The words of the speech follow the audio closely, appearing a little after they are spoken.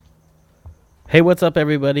Hey, what's up,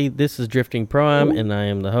 everybody? This is Drifting Pro-Am, and I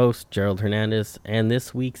am the host, Gerald Hernandez. And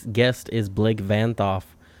this week's guest is Blake Vanthof.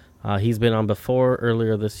 He's been on before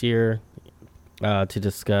earlier this year to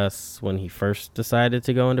discuss when he first decided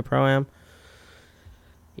to go into Pro-Am.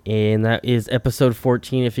 And that is episode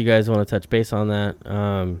 14, if you guys want to touch base on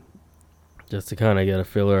that. Just to kind of get a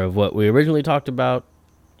filler of what we originally talked about.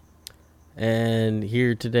 And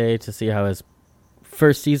here today to see how his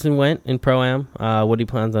first season went in Pro-Am, what he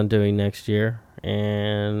plans on doing next year,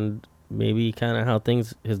 and maybe kind of how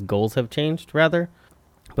his goals have changed, rather.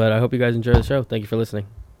 But I hope you guys enjoy the show. Thank you for listening.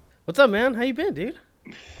 What's up, man? How you been, dude?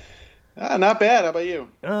 Not bad. How about you?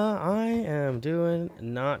 I am doing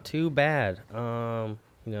not too bad.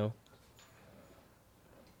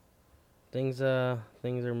 Things are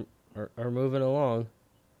moving along.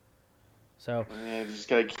 So yeah, just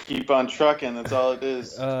gotta keep on trucking. That's all it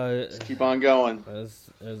is. Just keep on going. As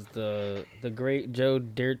the great Joe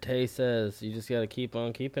Dirt says, you just gotta keep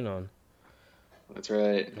on keeping on. That's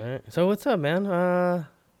right. All right. So what's up, man?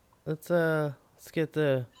 Let's get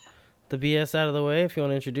the BS out of the way. If you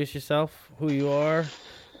want to introduce yourself, who you are,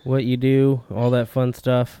 what you do, all that fun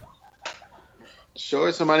stuff.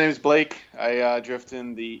 Sure. So my name is Blake. I drift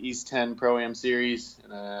in the East 10 Pro-Am series,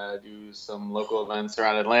 and I do some local events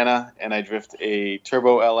around Atlanta, and I drift a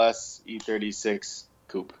Turbo LS E36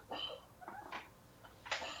 coupe.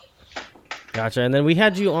 Gotcha. And then we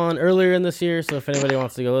had you on earlier in this year, so if anybody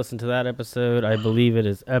wants to go listen to that episode, I believe it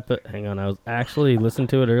is epic. Hang on, I was actually listening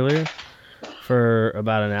to it earlier for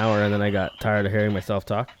about an hour, and then I got tired of hearing myself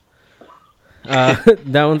talk.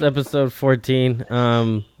 That one's episode 14.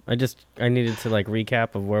 I needed to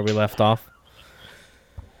recap of where we left off.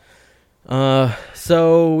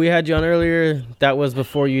 So we had you on earlier. That was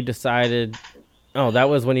before you decided. Oh, that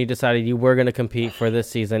was when you decided you were going to compete for this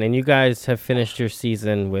season, and you guys have finished your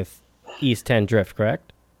season with East 10 Drift,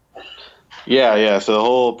 correct? Yeah. So the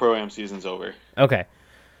whole Pro-Am season's over. Okay.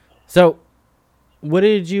 So, what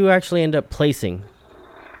did you actually end up placing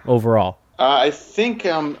overall? I think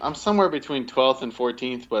I'm somewhere between 12th and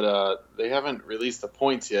 14th, but they haven't released the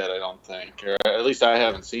points yet, I don't think. Or at least I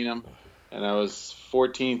haven't seen them. And I was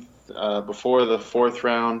 14th before the fourth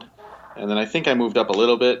round. And then I think I moved up a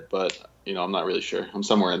little bit, but, I'm not really sure. I'm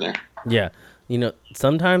somewhere in there. Yeah.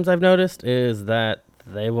 Sometimes I've noticed is that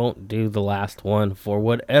they won't do the last one for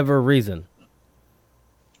whatever reason.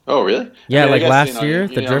 Oh, really? Yeah, I guess, last year,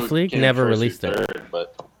 the Drift League never released it.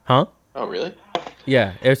 Huh? Oh, really?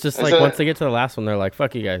 Yeah, it's just once they get to the last one, they're like,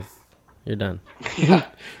 "Fuck you guys, you're done." Yeah,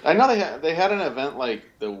 I know they had an event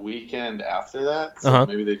the weekend after that, so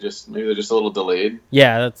maybe they're just a little delayed.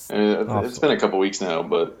 Yeah, it's been a couple weeks now,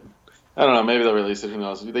 but I don't know. Maybe they'll release it. Who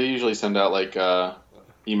knows? They usually send out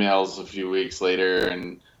emails a few weeks later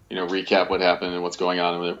and recap what happened and what's going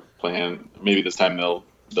on in their plan. Maybe this time they'll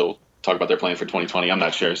talk about their plan for 2020. I'm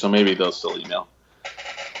not sure, so maybe they'll still email.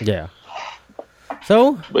 Yeah.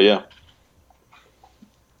 So. But yeah.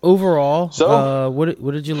 Overall,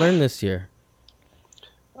 what did you learn this year?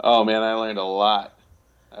 Oh man, I learned a lot.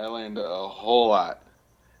 I learned a whole lot.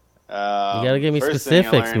 You gotta give me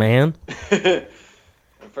specifics, man. The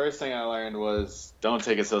first thing I learned was don't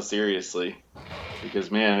take it so seriously, because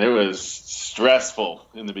man, it was stressful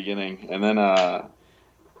in the beginning, and then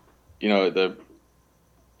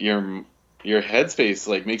your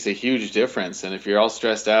headspace makes a huge difference, and if you're all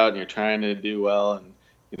stressed out and you're trying to do well, and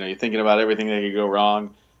you're thinking about everything that could go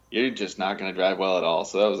wrong, you're just not going to drive well at all.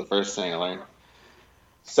 So that was the first thing I learned.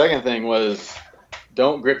 Second thing was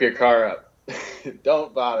don't grip your car up.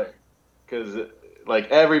 Don't bother. Because,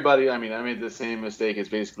 everybody, I made the same mistake as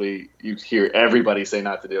basically you hear everybody say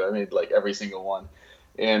not to do. I made, every single one.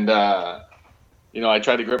 And, I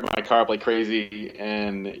tried to grip my car up like crazy,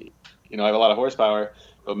 and, I have a lot of horsepower,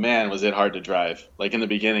 but, man, was it hard to drive. In the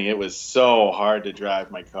beginning, it was so hard to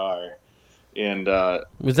drive my car. And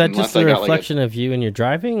was that just a reflection of you and your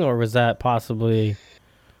driving, or was that possibly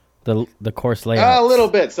the course layout? A little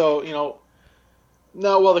bit. So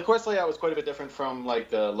the course layout was quite a bit different from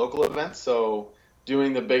the local events. So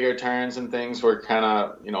doing the bigger turns and things were kind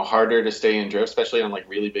of harder to stay in drift, especially on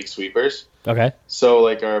really big sweepers. Okay. So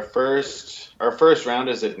our first round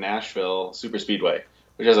is at Nashville Super Speedway,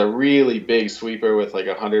 which has a really big sweeper with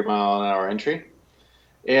 100-mile-an-hour entry.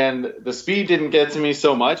 And the speed didn't get to me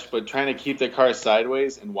so much, but trying to keep the car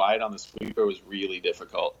sideways and wide on the sweeper was really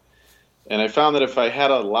difficult. And I found that if I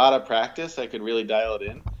had a lot of practice, I could really dial it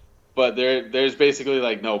in. But there's basically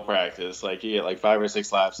no practice. You get 5 or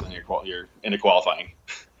 6 laps and you're into qualifying.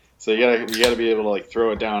 So you gotta be able to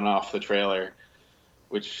throw it down off the trailer,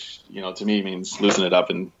 which to me means loosen it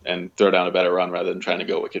up and throw down a better run rather than trying to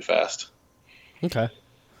go wicked fast. Okay.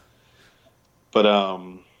 But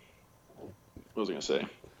was I gonna say?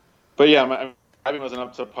 But yeah, my driving wasn't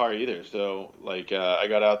up to par either. So like I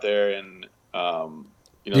got out there and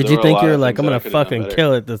Did there you were a think lot you were of like, things I'm that I gonna could have done fucking better.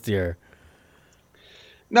 kill it this year?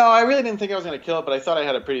 No, I really didn't think I was gonna kill it, but I thought I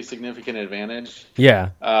had a pretty significant advantage. Yeah.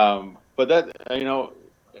 But that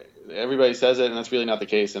everybody says it, and that's really not the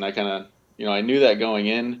case. And I kind of I knew that going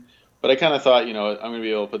in, but I kind of thought I'm gonna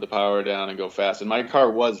be able to put the power down and go fast. And my car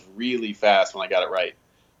was really fast when I got it right,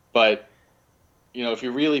 but if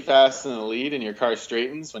you're really fast in the lead and your car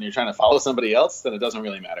straightens when you're trying to follow somebody else, then it doesn't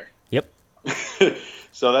really matter. Yep.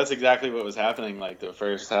 So that's exactly what was happening. Like the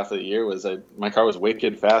first half of the year was my car was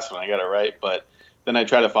wicked fast when I got it right, but then I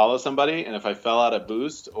try to follow somebody, and if I fell out of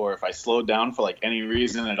boost or if I slowed down for like any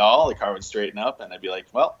reason at all, the car would straighten up, and I'd be like,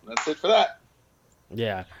 well, that's it for that.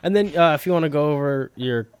 Yeah. And then if you want to go over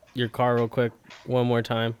your car real quick one more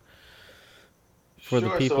time for the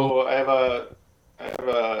Sure. people. So I have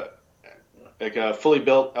a fully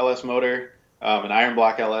built LS motor, an iron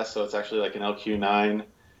block LS, so it's actually like an LQ9.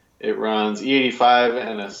 It runs E85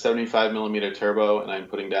 and a 75 millimeter turbo, and I'm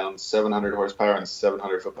putting down 700 horsepower and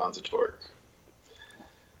 700 foot-pounds of torque.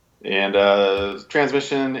 And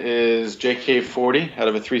transmission is JK40 out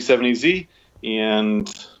of a 370Z,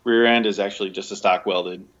 and rear end is actually just a stock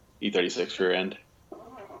welded E36 rear end.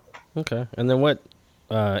 Okay. And then what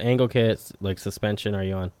angle kits, like suspension, are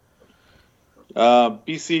you on?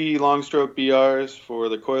 BC long stroke BRs for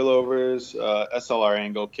the coilovers, SLR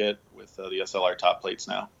angle kit with the SLR top plates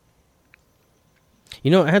now.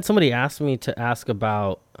 I had somebody ask me to ask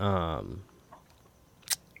about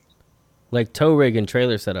like tow rig and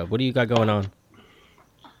trailer setup. What do you got going on?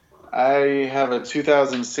 I have a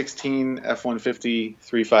 2016 F-150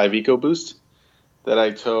 3.5 EcoBoost that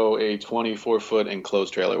I tow a 24-foot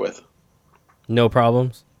enclosed trailer with. No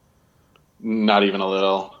problems? Not even a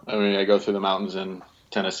little. I mean, I go through the mountains in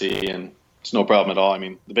Tennessee, and it's no problem at all. I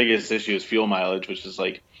mean, the biggest issue is fuel mileage, which is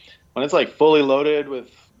like when it's like fully loaded with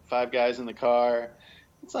 5 guys in the car,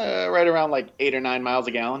 it's right around like 8 or 9 miles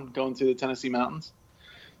a gallon going through the Tennessee mountains.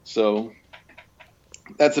 So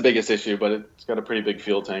that's the biggest issue, but it's got a pretty big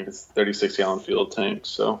fuel tank. It's a 36-gallon fuel tank,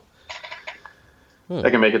 so I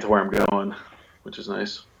can make it to where I'm going, which is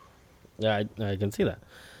nice. Yeah, I can see that.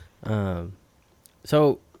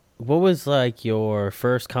 So what was like your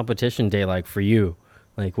first competition day like for you?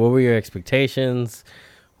 Like, what were your expectations?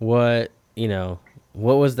 What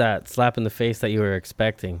was that slap in the face that you were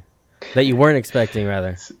expecting? That you weren't expecting,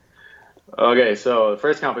 rather? Okay, so the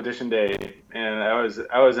first competition day, and I was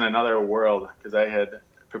in another world because I had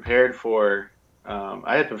prepared for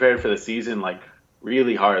the season like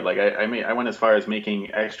really hard. Like I went as far as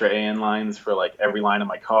making extra AN lines for like every line of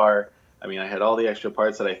my car. I mean, I had all the extra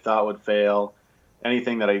parts that I thought would fail.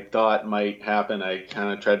 Anything that I thought might happen, I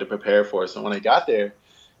kind of tried to prepare for. So when I got there,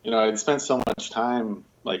 I'd spent so much time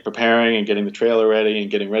like preparing and getting the trailer ready and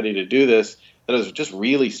getting ready to do this that it was just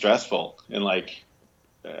really stressful. And like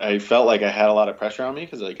I felt like I had a lot of pressure on me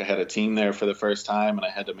because like I had a team there for the first time and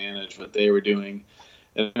I had to manage what they were doing,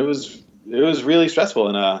 and it was really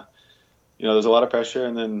stressful. And there was a lot of pressure.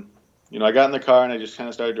 And then I got in the car and I just kind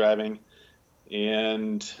of started driving,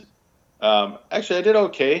 and actually I did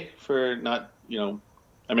okay for not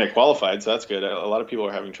I mean I qualified, so that's good. A lot of people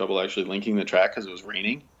are having trouble actually linking the track because it was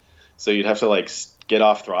raining, so you'd have to like get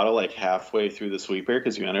off throttle like halfway through the sweeper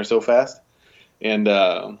because you enter so fast, and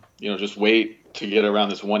just wait to get around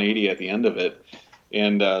this 180 at the end of it.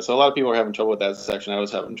 And so a lot of people are having trouble with that section. I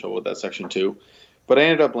was having trouble with that section too, but I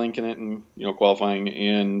ended up linking it and qualifying.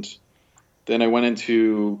 And then I went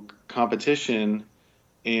into competition,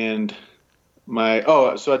 and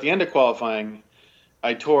so at the end of qualifying,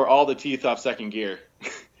 I tore all the teeth off second gear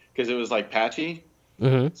because it was like patchy.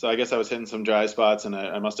 Mm-hmm. So I guess I was hitting some dry spots, and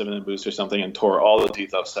I must have been in boost or something, and tore all the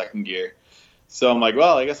teeth off second gear. So I'm like,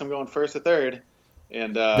 well, I guess I'm going first or third.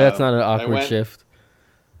 And that's not an awkward shift.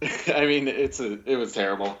 I mean, it was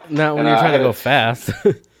terrible. Not when you're trying to go fast.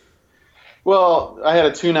 Well, I had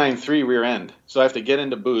a 293 rear end, so I have to get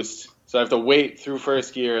into boost. So I have to wait through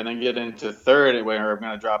first gear and then get into third where I'm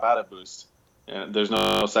going to drop out of boost. And there's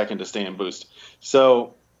no second to stay in boost.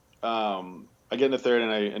 So I get into third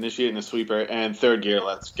and I initiate in the sweeper, and third gear,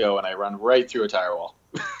 let's go, and I run right through a tire wall.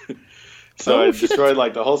 So I destroyed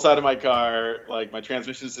like the whole side of my car. Like my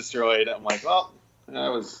transmission's destroyed. I'm like, well, that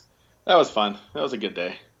was fun. That was a good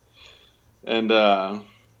day. And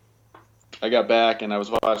I got back and I was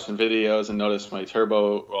watching videos and noticed my car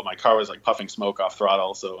was like puffing smoke off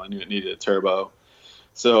throttle, so I knew it needed a turbo.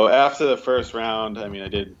 So after the first round, I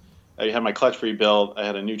mean, I had my clutch rebuilt. I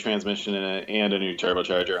had a new transmission in it and a new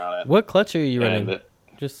turbocharger on it. What clutch are you running?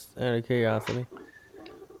 Just out of curiosity.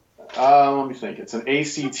 Let me think. It's an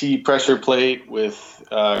ACT pressure plate with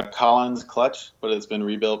Collins clutch, but it's been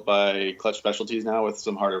rebuilt by Clutch Specialties now with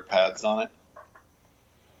some harder pads on it.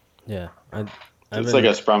 Yeah, it's like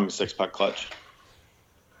a sprung 6-puck clutch.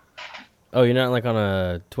 Oh, you're not like on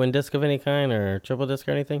a twin disc of any kind or triple disc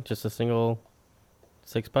or anything? Just a single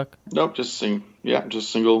 6-puck? Nope, just single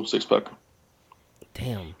 6-puck.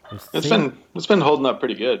 Damn, it's been holding up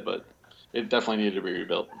pretty good, but it definitely needed to be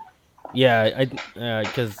rebuilt. Yeah,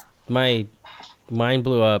 because mine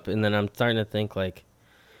blew up, and then I'm starting to think like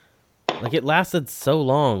it lasted so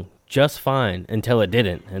long just fine until it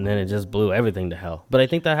didn't, and then it just blew everything to hell. But I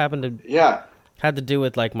think that had to do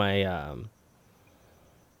with like my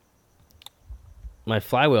my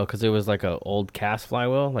flywheel, because it was like a old cast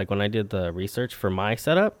flywheel. Like when I did the research for my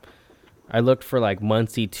setup, I looked for like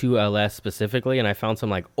Muncie 2LS specifically, and I found some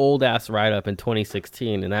like old ass write up in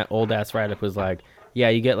 2016, and that old ass write up was like, yeah,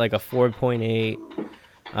 you get like a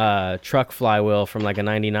 4.8 truck flywheel from like a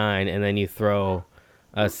 99, and then you throw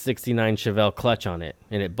a 69 Chevelle clutch on it,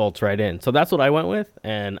 and it bolts right in. So that's what I went with,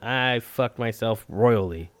 and I fucked myself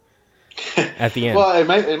royally at the end. Well, it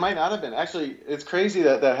might not have been. Actually, it's crazy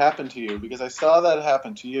that happened to you, because I saw that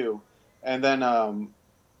happen to you, and then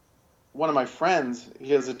one of my friends,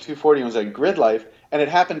 he has a 240 and was at Grid Life, and it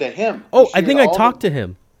happened to him. Oh, I think I talked to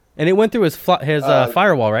him, and it went through his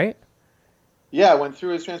firewall, right? Yeah, it went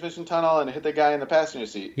through his transmission tunnel and hit the guy in the passenger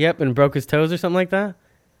seat. Yep, and broke his toes or something like that?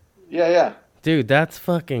 Yeah. Dude, that's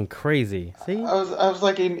fucking crazy. See? I was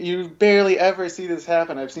like, you barely ever see this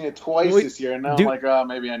happen. I've seen it twice this year, and now I'm like, oh,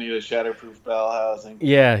 maybe I need a shatterproof bell housing.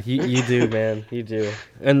 Yeah, you do, man. You do.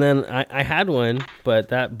 And then I had one, but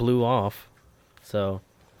that blew off. So,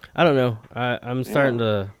 I don't know. I'm starting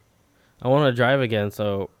to... I want to drive again,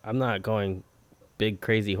 so I'm not going big,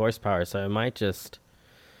 crazy horsepower. So I might just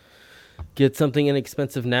get something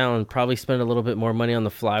inexpensive now and probably spend a little bit more money on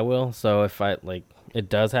the flywheel. So if it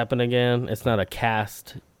does happen again, it's not a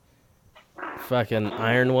cast fucking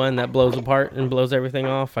iron one that blows apart and blows everything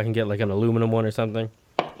off. I can get like an aluminum one or something.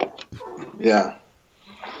 Yeah,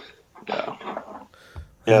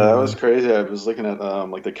 that was crazy. I was looking at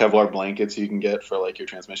like the Kevlar blankets you can get for like your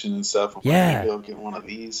transmission and stuff. Yeah, maybe I'll get one of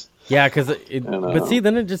these. Yeah, because but see,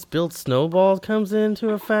 then it just builds snowballs comes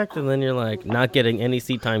into effect, and then you're like not getting any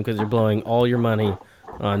seat time because you're blowing all your money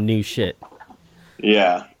on new shit.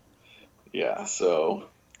 Yeah. So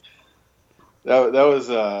that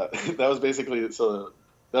was basically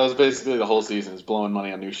the whole season, is blowing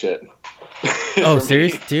money on new shit. Oh,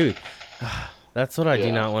 serious, dude. That's what I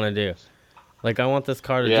do not want to do. Like, I want this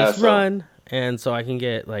car to run, and so I can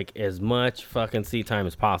get like as much fucking seat time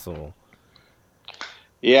as possible.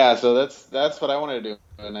 Yeah, so that's what I want to do.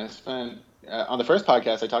 And I spent on the first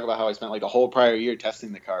podcast, I talk about how I spent like a whole prior year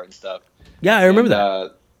testing the car and stuff. Yeah, I remember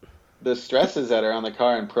that. The stresses that are on the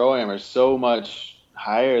car in Pro-Am are so much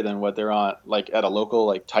higher than what they're on like at a local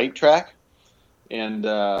like tight track. And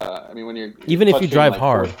I mean, when you're even if you drive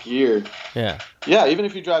hard, fourth gear, yeah, even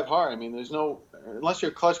if you drive hard, I mean, there's no, unless you're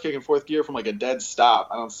clutch kicking fourth gear from like a dead stop,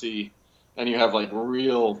 I don't see, and you have like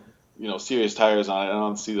real, serious tires on it, I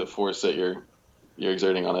don't see the force that you're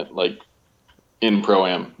exerting on it, like in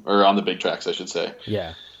Pro-Am or on the big tracks, I should say.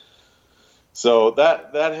 Yeah. So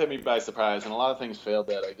that hit me by surprise, and a lot of things failed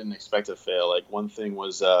that I didn't expect to fail. Like one thing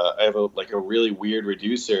was I have a really weird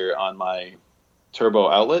reducer on my turbo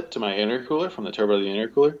outlet to my intercooler, from the turbo to the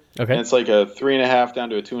intercooler. Okay. And it's like a 3.5 down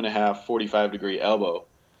to a 2.5 45-degree elbow.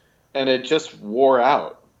 And it just wore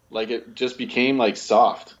out. Like it just became like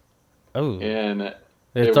soft. Oh. And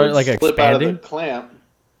it started like slip expanding? out of the clamp.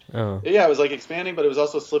 Oh. Yeah, it was like expanding, but it was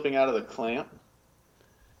also slipping out of the clamp.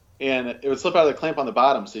 And it would slip out of the clamp on the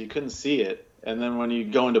bottom, so you couldn't see it. And then when you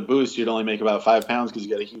go into boost, you'd only make about 5 pounds because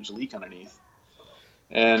you got a huge leak underneath.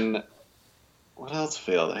 And what else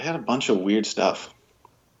failed? I had a bunch of weird stuff.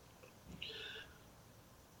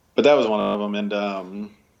 But that was one of them.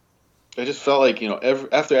 And I just felt like,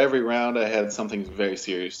 after every round, I had something very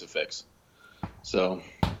serious to fix. So,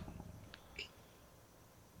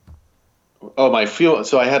 my fuel.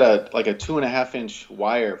 So I had a 2.5-inch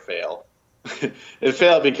wire fail. It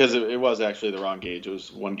failed because it was actually the wrong gauge. It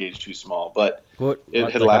was one gauge too small, but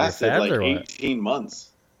it had lasted like 18 months.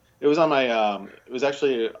 It was on my. It was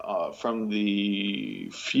actually from the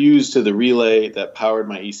fuse to the relay that powered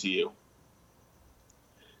my ECU.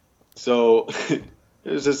 So it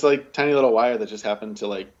was this like tiny little wire that just happened to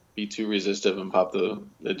like be too resistive and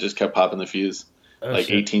it just kept popping the fuse. Oh, like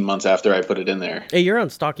shit. 18 months after I put it in there. Hey, you're on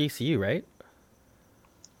stock ECU, right?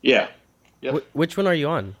 Yeah. Yep. Which one are you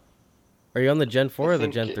on? Are you on the Gen 4 or the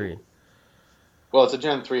Gen 3? Well, it's a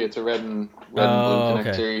Gen 3. It's a red and blue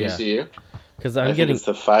connector ECU. Because I think it's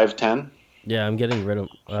the 510. Yeah, I'm getting rid of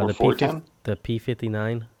For 410? the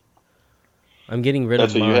P59. I'm getting rid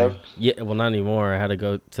That's of what you have? mine. Yeah, well, not anymore. I had to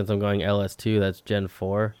go since I'm going LS2. That's Gen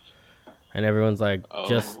 4, and everyone's like,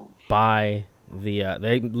 just Oh. buy the.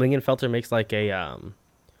 Lingenfelter makes like a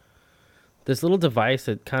this little device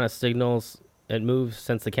that kind of signals it moves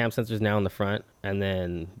since the cam sensor is now in the front, and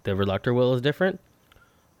then the reluctor wheel is different.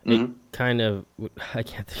 It Hmm. kind of I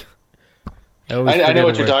can't think. I always I know forget a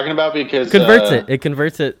what you're word. talking about because Converts it. It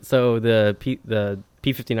converts it so the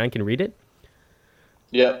P59 can read it.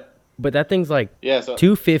 yeah, But that thing's like yeah. So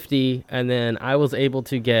 250, and then I was able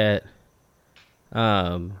to get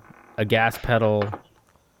a gas pedal,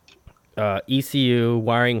 ECU,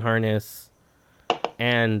 wiring harness,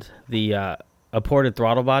 and the a ported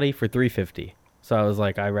throttle body for 350. So I was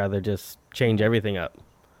like, I'd rather just change everything up.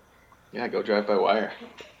 yeah, go drive by wire.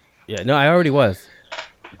 Yeah, no, I already was.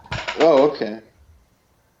 Oh, okay.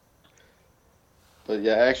 But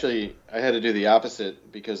yeah, actually, I had to do the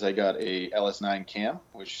opposite because I got a LS9 cam,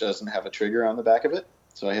 which doesn't have a trigger on the back of it.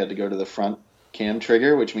 So I had to go to the front cam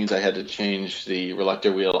trigger, which means I had to change the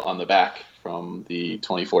reluctor wheel on the back from the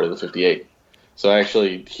 24 to the 58. So I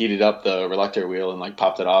actually heated up the reluctor wheel and like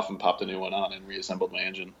popped it off and popped a new one on and reassembled my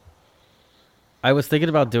engine. I was thinking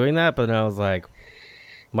about doing that, but then I was like,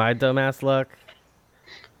 my dumbass luck.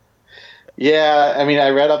 Yeah, I mean, I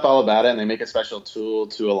read up all about it, and they make a special tool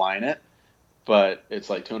to align it, but it's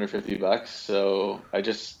like $250. So I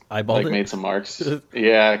just Eyeballed like it? made some marks.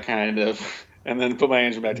 Yeah, kind of, and then put my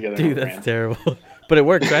engine back together and Dude, it that's terrible. But it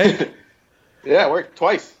works, right? ran. Yeah, it worked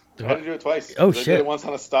twice. I had to do it twice. Oh, 'Cause I did shit. it once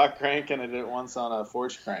on a stock crank, and I did it once on a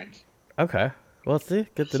forged crank. Okay. Well, see,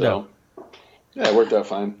 good to know. So yeah, it worked out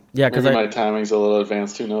fine. Yeah, because Maybe my timing's a little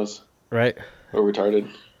advanced. Who knows? right. Or retarded.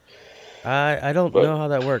 I don't But know how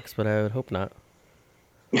that works, but I would hope not.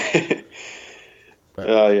 But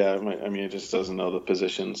yeah, I mean, it just doesn't know the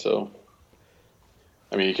position. So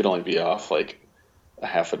I mean, you could only be off like a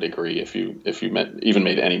half a degree if you even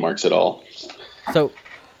made any marks at all. so,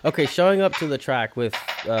 okay, showing up to the track with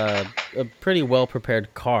a pretty well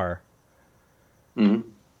prepared car. Hmm.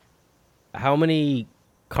 How many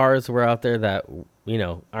cars were out there that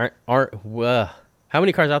aren't how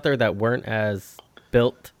many cars out there that weren't as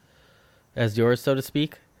built as yours, so to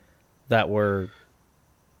speak, that were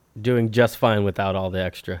doing just fine without all the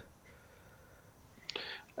extra?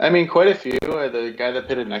 I mean, quite a few. The guy that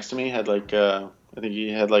pitted next to me had like I think he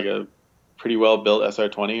had like a pretty well built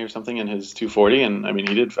SR20 or something in his 240, and I mean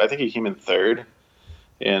he did. I think he came in third,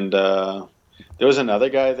 and there was another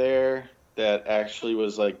guy there that actually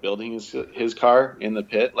was like building his car in the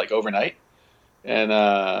pit like overnight, and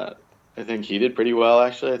I think he did pretty well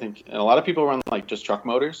actually. I think, and a lot of people run like just truck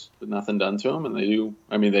motors with nothing done to them, and they do.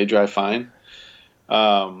 I mean, they drive fine.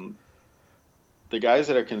 Um, the guys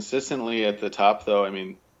that are consistently at the top, though, I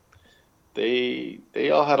mean, they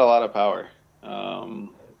all had a lot of power.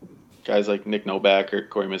 Guys like Nick Novak or not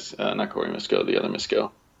Corey Misko, the other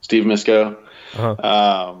Misko, Steve Misko. Uh-huh.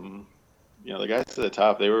 The guys at the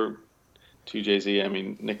top, they were 2JZ. I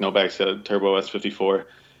mean, Nick Novak's got a turbo S54,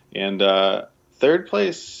 and third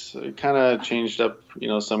place kind of changed up.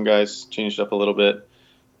 Some guys changed up a little bit,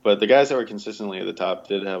 but the guys that were consistently at the top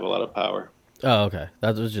did have a lot of power. Oh, okay.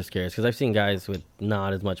 That was just curious because I've seen guys with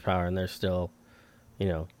not as much power and they're still,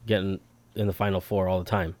 getting in the final four all the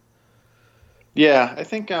time. Yeah, I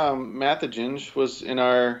think Matt the Ginge was in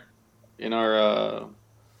our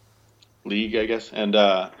league, I guess, and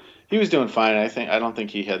he was doing fine. I don't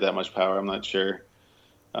think he had that much power. I'm not sure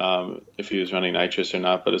if he was running nitrous or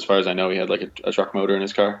not, but as far as I know, he had like a truck motor in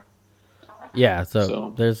his car. Yeah.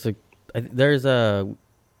 So there's a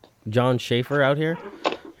John Schaefer out here.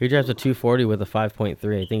 He drives a 240 with a 5.3.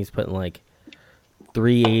 I think he's putting like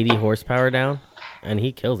 380 horsepower down, and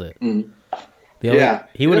he kills it. Mm-hmm.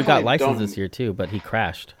 He would have got definitely license this year too, but he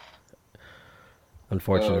crashed.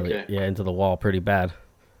 Unfortunately, okay. yeah, into the wall pretty bad.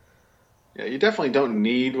 Yeah, you definitely don't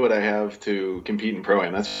need what I have to compete in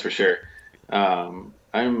Pro-Am, that's for sure.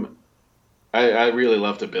 I really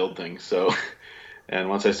love to build things, so and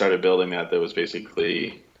once I started building that was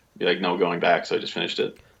basically like no going back, so I just finished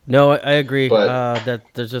it. No, I agree. But that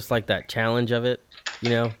there's just like that challenge of it,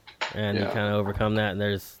 and you kind of overcome that, and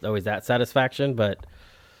there's always that satisfaction. But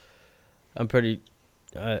I'm pretty.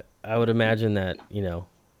 I would imagine that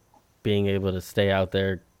being able to stay out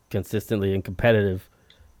there consistently and competitive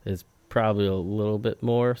is probably a little bit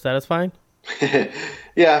more satisfying.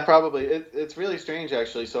 Yeah, probably. It's really strange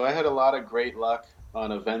actually. So I had a lot of great luck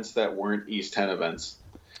on events that weren't East 10 events.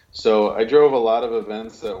 So I drove a lot of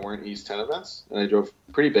events that weren't East 10 events, and I drove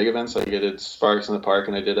pretty big events. Like I did Sparks in the Park,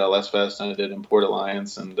 and I did LS Fest, and I did Import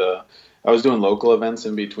Alliance, and I was doing local events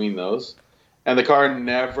in between those. And the car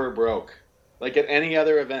never broke. Like at any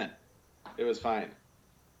other event, it was fine.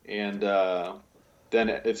 And then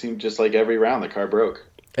it seemed just like every round the car broke.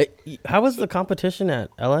 How was the competition at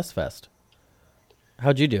LS Fest?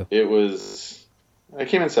 How'd you do? I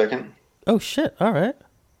came in second. Oh shit! All right.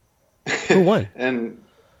 Who won? And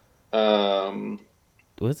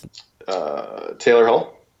Was it? Taylor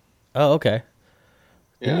Hull. Oh, okay.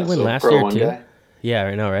 Didn't he win last Pro year 1 too? guy. Yeah,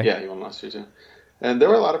 I know, right? Yeah, he won last year too. And there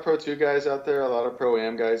were a lot of Pro 2 guys out there, a lot of Pro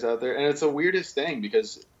Am guys out there, and it's the weirdest thing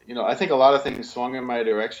because I think a lot of things swung in my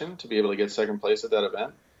direction to be able to get second place at that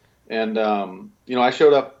event. And I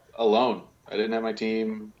showed up alone. I didn't have my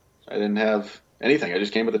team. I didn't have anything. I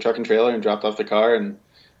just came with a truck and trailer and dropped off the car, and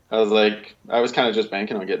I was kind of just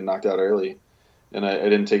banking on getting knocked out early, and I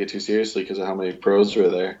didn't take it too seriously because of how many pros were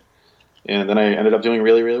there. And then I ended up doing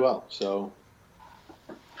really, really well. So.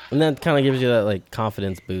 And that kind of gives you that like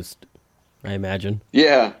confidence boost, I imagine.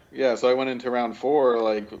 Yeah. So I went into round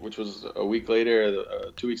 4, which was a week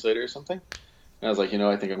later, 2 weeks later or something. And I was like,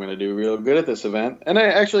 I think I'm going to do real good at this event. And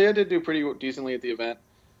I did do pretty decently at the event.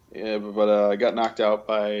 Yeah, but I got knocked out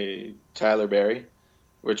by Tyler Berry,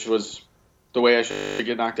 which was the way I should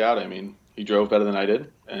get knocked out. I mean, he drove better than I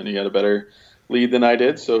did, and he had a better lead than I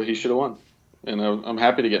did, so he should have won. And I'm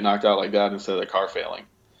happy to get knocked out like that instead of the car failing.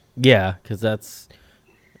 Yeah, because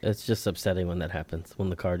it's just upsetting when that happens, when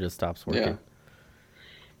the car just stops working.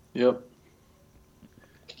 Yeah. Yep.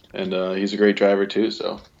 And he's a great driver too,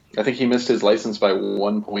 so I think he missed his license by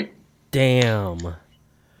 1 point. Damn.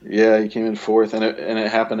 Yeah, he came in 4th, and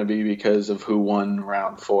it happened to be because of who won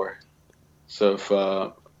round 4.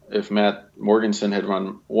 So if Matt Morganson had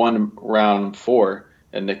won round 4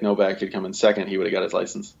 and Nick Novak had come in 2nd, he would have got his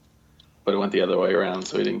license. But it went the other way around,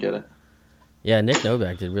 so he didn't get it. Yeah, Nick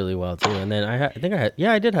Novak did really well too, and then I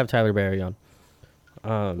did have Tyler Berry on.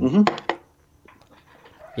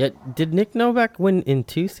 Yeah, did Nick Novak win in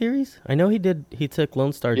 2 series? I know he did. He took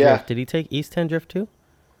Lone Star Drift. Did he take East 10 Drift too?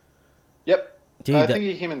 Yep. Dude, I think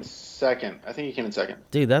he came in 2nd.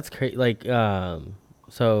 Dude, that's crazy. Like,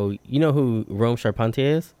 so you know who Rome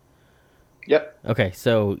Charpentier is? Yep. Okay,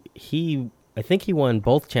 so I think he won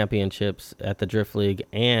both championships at the Drift League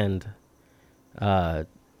and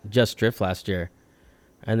Just Drift last year.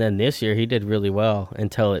 And then this year he did really well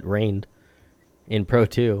until it rained in Pro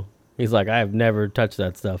 2. He's like, I have never touched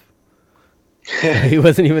that stuff. He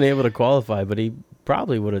wasn't even able to qualify, but he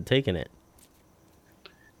probably would have taken it.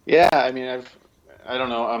 Yeah, I mean, I don't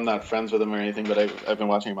know. I'm not friends with him or anything, but I've been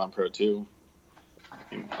watching him on Pro 2. I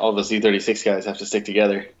mean, all of us E36 guys have to stick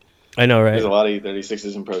together. I know, right? There's a lot of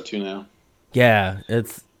E36s in Pro 2 now. Yeah,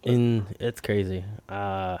 it's crazy.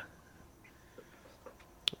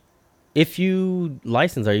 If you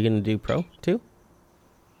license, are you going to do Pro too?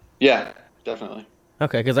 Yeah, definitely.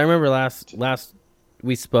 Okay, because I remember last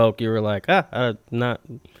we spoke, you were like, not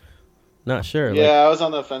sure. Yeah, I was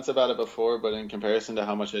on the fence about it before, but in comparison to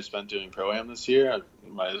how much I spent doing Pro-Am this year, I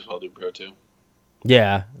might as well do Pro 2.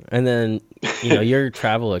 Yeah, and then your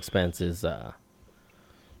travel expense is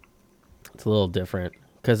it's a little different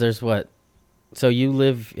because there's what. So you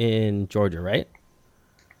live in Georgia, right?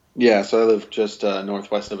 Yeah, so I live just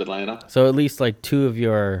northwest of Atlanta. So at least like two of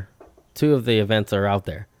the events are out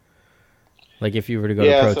there. Like if you were to go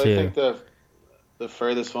to Pro 2. I think the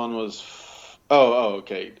furthest one was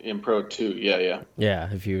okay, in Pro 2. Yeah.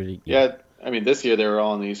 Yeah, if you were to, yeah, I mean this year they were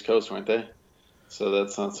all on the East Coast, weren't they? So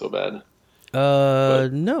that's not so bad.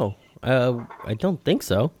 No. I don't think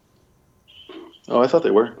so. Oh, I thought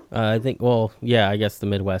they were. I think I guess the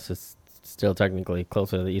Midwest is still technically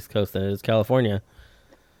closer to the East Coast than it is California.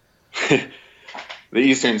 The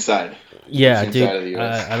eastern side. Yeah, eastern dude. Side of the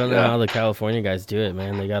US. I don't know how the California guys do it,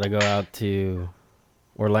 man. They got to go out to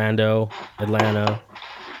Orlando, Atlanta.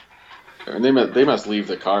 And they must leave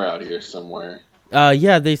the car out here somewhere.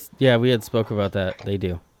 Yeah, we had spoke about that. They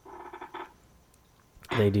do.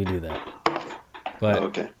 They do that. But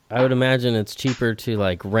okay. I would imagine it's cheaper to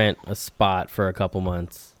like rent a spot for a couple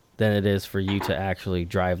months than it is for you to actually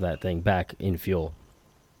drive that thing back in fuel.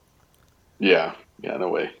 Yeah, no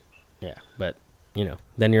way. Yeah, but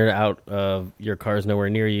then you're out of your car's nowhere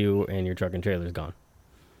near you and your truck and trailer's gone.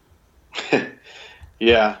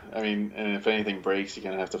 Yeah, I mean, and if anything breaks, you're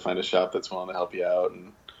gonna have to find a shop that's willing to help you out,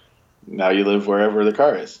 and now you live wherever the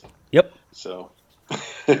car is. Yep. So.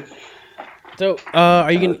 So,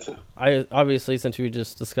 are you gonna? I obviously, since we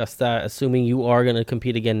just discussed that, assuming you are gonna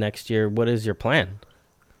compete again next year, what is your plan?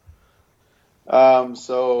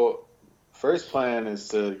 So first plan is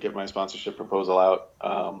to get my sponsorship proposal out,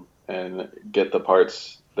 and get the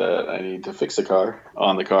parts that I need to fix the car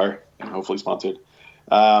on the car, and hopefully sponsored.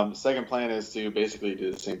 Second plan is to basically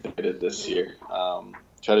do the same thing I did this year.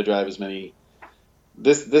 Try to drive as many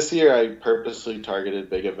this year I purposely targeted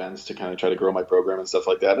big events to kind of try to grow my program and stuff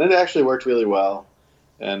like that, and it actually worked really well.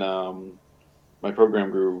 And my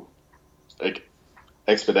program grew like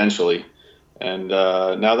exponentially. And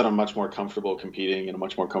now that I'm much more comfortable competing and I'm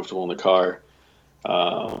much more comfortable in the car,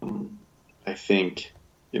 I think,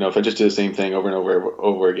 if I just do the same thing over and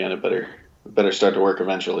over again, it better start to work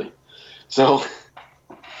eventually. So,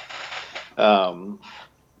 um,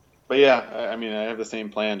 but yeah, I mean, I have the same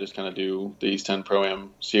plan, just kind of do the East 10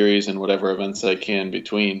 Pro-Am series and whatever events I can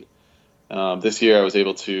between. This year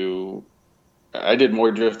I did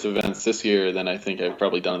more drift events this year than I think I've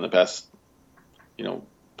probably done in the past,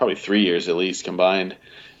 probably 3 years at least combined.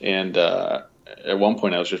 And at one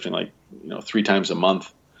point I was drifting like, 3 times a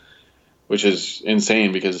month, which is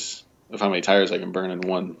insane because of how many tires I can burn in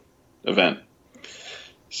one event.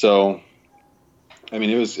 So, I mean,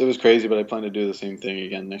 it was crazy, but I plan to do the same thing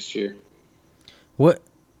again next year. What?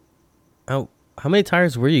 How many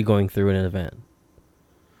tires were you going through in an event?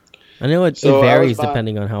 I know it varies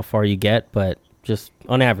depending on how far you get, but just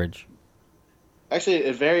on average. Actually,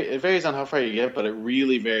 it varies on how far you get, but it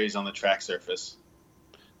really varies on the track surface.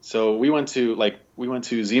 So we went to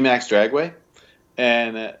ZMAX Dragway,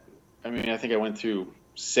 and I think I went through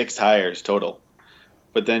 6 tires total.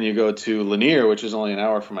 But then you go to Lanier, which is only an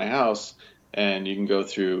hour from my house, and you can go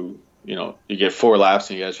through, you get 4 laps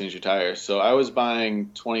and you got to change your tires. So I was buying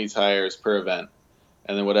 20 tires per event,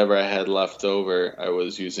 and then whatever I had left over, I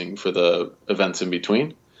was using for the events in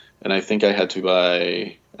between. And I think I had to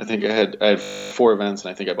buy, I had 4 events,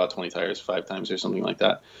 and I think I bought 20 tires 5 times or something like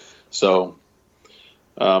that. So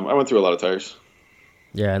I went through a lot of tires.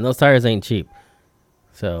 Yeah, and those tires ain't cheap.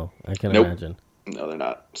 So I can imagine. No, they're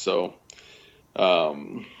not. So,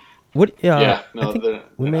 what? Yeah, no, I think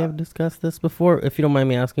we may have discussed this before. If you don't mind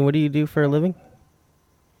me asking, what do you do for a living?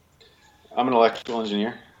 I'm an electrical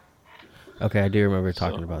engineer. Okay, I do remember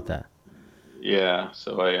talking about that. Yeah,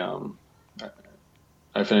 so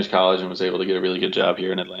I finished college and was able to get a really good job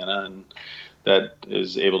here in Atlanta, and that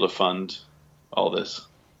is able to fund all this.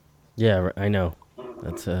 Yeah, I know.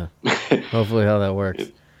 That's hopefully how that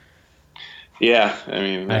works. Yeah, I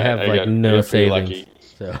mean, I have no savings. Lucky.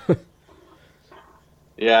 So.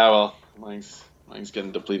 Yeah, well, mine's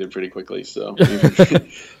getting depleted pretty quickly. So,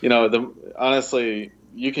 honestly,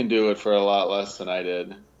 you can do it for a lot less than I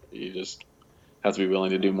did. You just have to be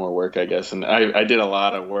willing to do more work, I guess. And I did a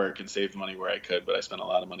lot of work and saved money where I could, but I spent a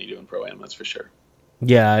lot of money doing Pro-Am, that's for sure.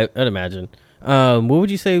 Yeah, I'd imagine. What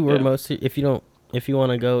would you say were most, if you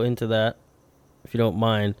want to go into that, if you don't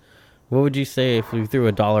mind, what would you say if we threw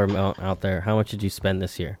a dollar amount out there? How much did you spend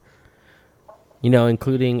this year?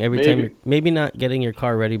 Including every time you're maybe not getting your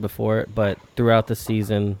car ready before it, but throughout the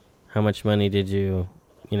season, how much money did you,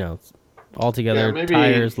 altogether,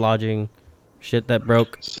 tires, lodging, shit that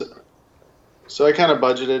broke? So I kind of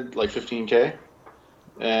budgeted like $15K,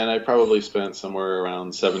 and I probably spent somewhere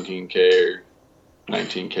around $17K or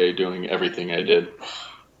 $19K doing everything I did.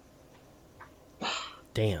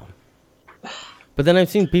 Damn. But then I've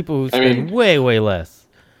seen people who spend way, way less.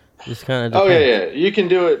 Just kind of depends. Oh, yeah. You can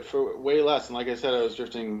do it for way less. And like I said, I was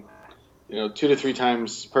drifting, 2 to 3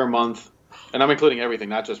 times per month. And I'm including everything,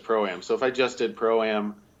 not just Pro-Am. So if I just did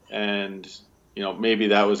Pro-Am and, maybe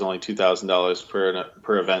that was only $2,000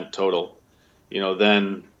 per event total,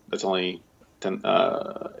 then that's only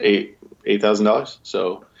 $8,000.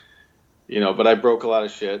 So, but I broke a lot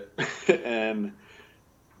of shit. And,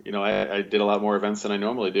 I did a lot more events than I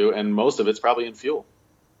normally do. And most of it's probably in fuel.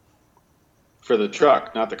 For the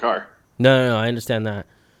truck, not the car. No, I understand that.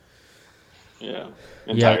 Yeah,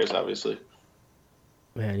 and tires, obviously.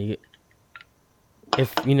 Man,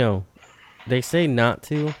 they say not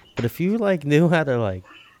to, but if you knew how to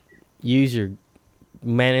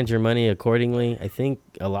manage your money accordingly, I think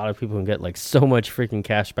a lot of people can get so much freaking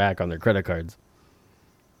cash back on their credit cards.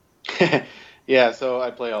 Yeah, so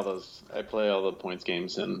I play all the points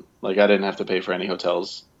games, and I didn't have to pay for any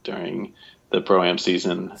hotels during the Pro-Am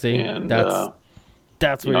season. See, and that's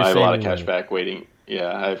what I have a lot of cash back waiting.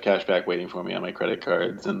 Yeah, I have cash back waiting for me on my credit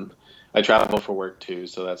cards, and I travel for work too,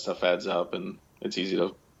 so that stuff adds up, and it's easy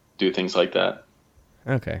to do things like that.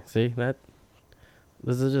 Okay, see that.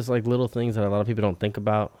 This is just little things that a lot of people don't think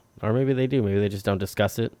about, or maybe they do. Maybe they just don't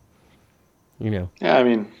discuss it. Yeah, I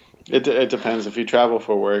mean, it depends. If you travel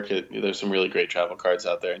for work, there's some really great travel cards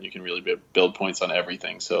out there, and you can really build points on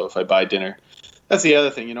everything. So if I buy dinner, that's the other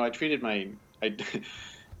thing. I treated not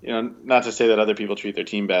to say that other people treat their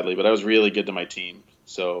team badly, but I was really good to my team.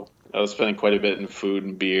 So I was spending quite a bit in food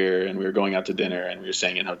and beer, and we were going out to dinner, and we were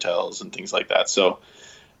staying in hotels and things like that. So,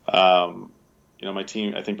 my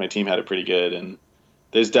team, I think my team had it pretty good, and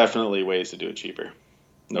there's definitely ways to do it cheaper,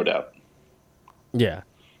 no doubt. Yeah.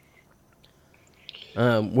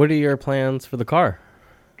 What are your plans for the car?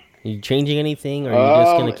 Are you changing anything, or are you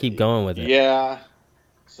just gonna keep going with it? Yeah.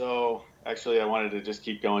 So actually, I wanted to just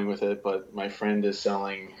keep going with it, but my friend is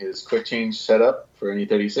selling his quick change setup for an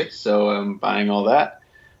E36, so I'm buying all that,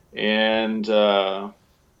 and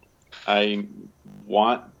I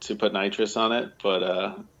want to put nitrous on it,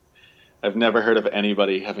 but I've never heard of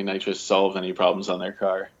anybody having nitrous solve any problems on their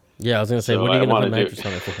car. Yeah, I was gonna say, So what are I you gonna want put to nitrous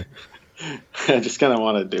on it for? I just kind of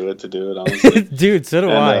want to do it, honestly. Dude, so do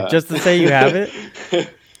And I. Just to say you have it.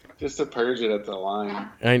 just to purge it at the line.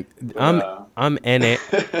 I, But, I'm NA,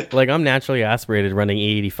 like I'm naturally aspirated running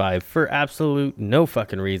E85 for absolute no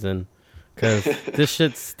fucking reason, because this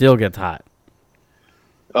shit still gets hot.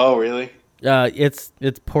 oh, really? It's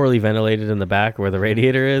poorly ventilated in the back where the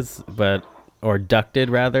radiator is, or ducted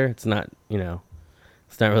rather. It's not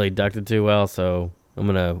it's not really ducted too well, so I'm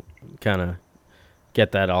gonna kind of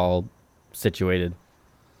get that all situated.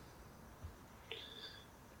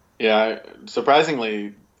 Yeah,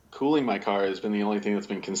 surprisingly, cooling my car has been the only thing that's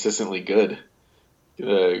been consistently good.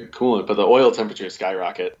 The coolant, but the oil temperatures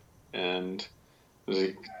skyrocket, and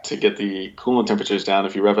to get the coolant temperatures down,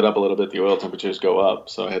 if you rev it up a little bit, the oil temperatures go up.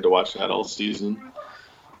 So I had to watch that all season.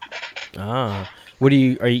 Ah, what are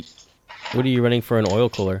you running for an oil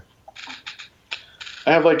cooler?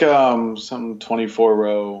 I have like some 24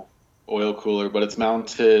 row oil cooler, but it's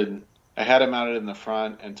mounted. I had it mounted in the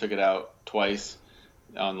front and took it out twice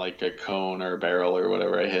on like a cone or a barrel or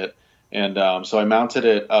whatever I hit, and so I mounted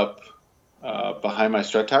it up behind my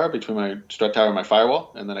strut tower, between my strut tower and my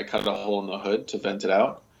firewall, and then I cut a hole in the hood to vent it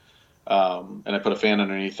out. And I put a fan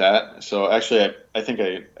underneath that. So actually, I think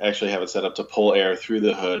I actually have it set up to pull air through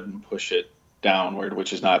the hood and push it downward,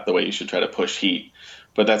 which is not the way you should try to push heat.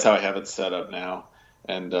 But that's how I have it set up now.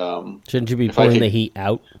 And Shouldn't you be if I pulling could, the heat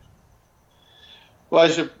out? well, I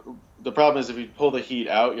should. The problem is if you pull the heat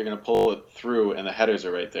out, you're going to pull it through, and the headers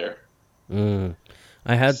are right there. Mm.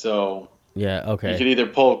 I had So Yeah, you okay. could either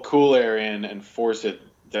pull cool air in and force it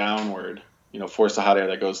downward, force the hot air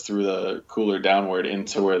that goes through the cooler downward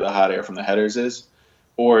into where the hot air from the headers is,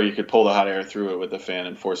 or you could pull the hot air through it with the fan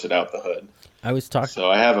and force it out the hood. I was talking. So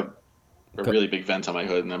I have a really big vent on my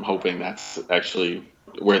hood, and I'm hoping that's actually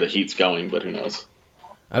where the heat's going, but who knows?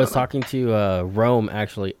 I was talking to Rome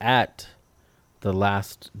actually at the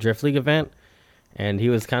last Drift League event, and he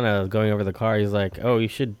was kind of going over the car. He's like, "Oh, you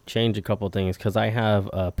should change a couple things because I have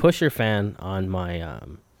a pusher fan on my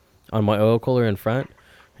oil cooler in front."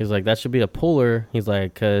 He's like, "That should be a puller." He's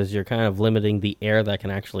like, "Because you're kind of limiting the air that can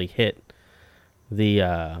actually hit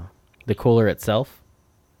the cooler itself."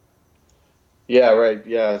 Yeah, right.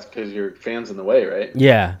 Yeah, it's because your fan's in the way, right?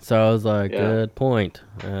 Yeah, so I was like, Yeah. "Good point."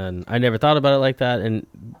 And I never thought about it like that, and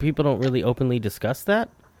people don't really openly discuss that.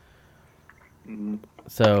 hmm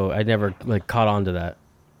So I never caught on to that.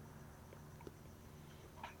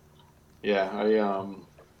 Yeah, I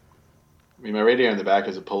mean, my radiator in the back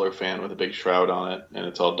is a puller fan with a big shroud on it, and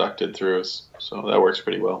it's all ducted through, so that works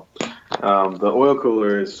pretty well. The oil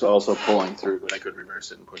cooler is also pulling through, but I could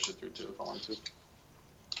reverse it and push it through too if I wanted to.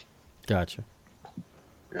 Gotcha.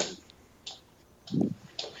 Yeah.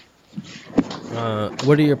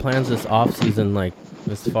 What are your plans this off season like?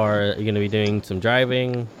 As far are you going to be doing some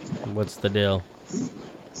driving? What's the deal?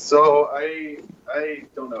 So I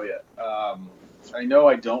don't know yet. I know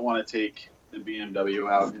I don't want to take the BMW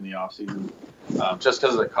out in the off season, just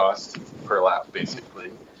because of the cost per lap, basically.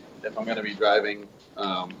 If I'm going to be driving,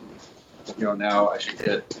 now I should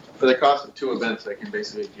get, for the cost of 2 events, I can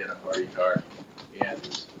basically get a party car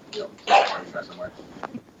and take a party car somewhere.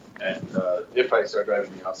 And if I start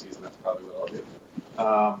driving in the off season, that's probably what I'll do.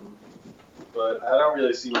 But I don't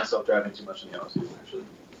really see myself driving too much in the off season, actually.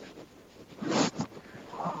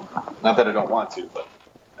 Not that I don't want to,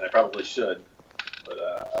 and I probably should, but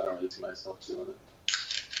I don't really see myself doing it.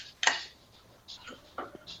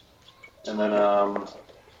 And then, I'm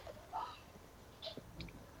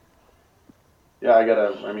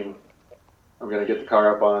gonna get the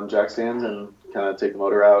car up on jack stands and kind of take the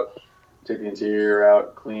motor out, take the interior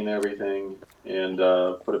out, clean everything, and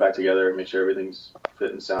put it back together and make sure everything's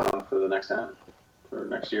fit and sound for the next time, for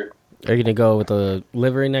next year. Are you going to go with the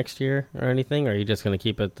livery next year or anything, or are you just going to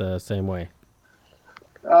keep it the same way?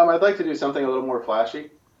 I'd like to do something a little more flashy,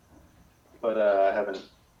 but I haven't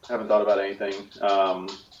thought about anything. I'm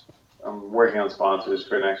working on sponsors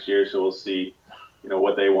for next year, so we'll see,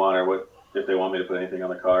 what they want or if they want me to put anything on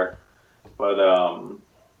the car. But I'm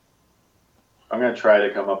gonna try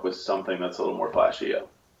to come up with something that's a little more flashy. Yeah.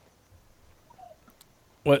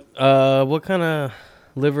 What kind of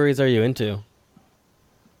liveries are you into?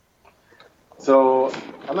 So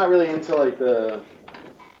I'm not really into like the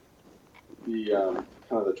the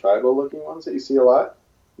kind of the tribal looking ones that you see a lot.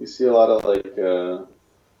 You see a lot of like,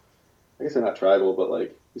 I guess they're not tribal, but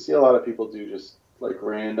like you see a lot of people do just like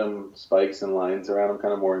random spikes and lines around them,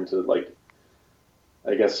 kind of more into like,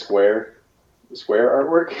 I guess square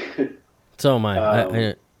artwork. So am I.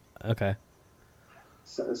 um, Okay.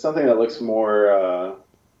 Something that looks more, I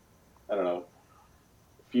don't know,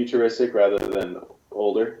 futuristic rather than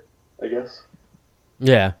older, I guess.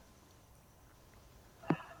 Yeah.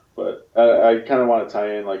 But I kind of want to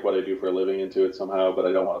tie in like what I do for a living into it somehow, but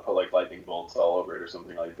I don't want to put like lightning bolts all over it or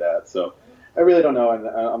something like that. So I really don't know, and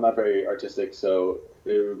I'm not very artistic, so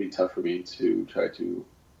it would be tough for me to try to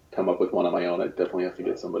come up with one on my own. I definitely have to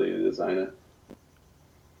get somebody to design it.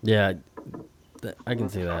 Yeah. I can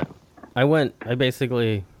see that. I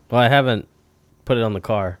basically, well, I haven't put it on the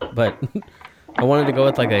car, but I wanted to go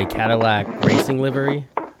with like a Cadillac racing livery,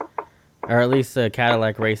 or at least a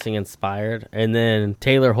Cadillac racing inspired. And then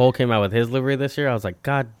Taylor Hole came out with his livery this year. I was like,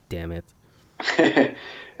 God damn it.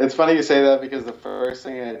 It's funny you say that because the first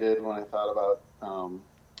thing I did when I thought about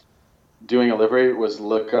doing a livery was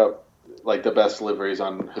look up like the best liveries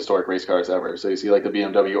on historic race cars ever. So you see like the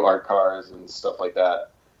BMW art cars and stuff like that.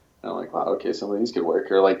 And I'm like, wow, okay, some of these could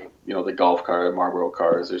work. Or like, the Golf car, Marlboro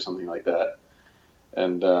cars or something like that.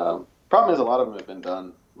 And problem is a lot of them have been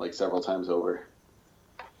done like several times over.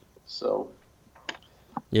 So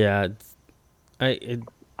Yeah,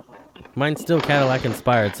 mine's still Cadillac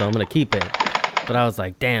inspired, so I'm gonna keep it. But I was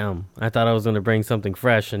like, damn, I thought I was gonna bring something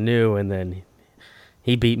fresh and new, and then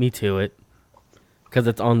he beat me to it because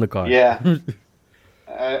it's on the car. yeah,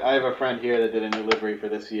 I have a friend here that did a new livery for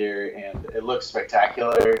this year, and it looks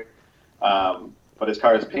spectacular. But his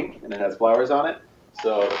car is pink and it has flowers on it.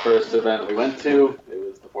 So the first event we went to, it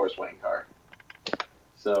was the Forrest Wayne car.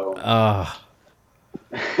 So I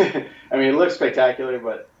mean, it looks spectacular,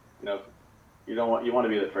 but you want to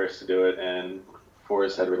be the first to do it. And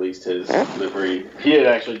Forrest had released his livery. He had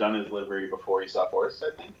actually done his livery before he saw Forrest,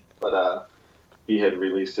 I think. But he had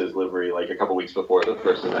released his livery like a couple weeks before the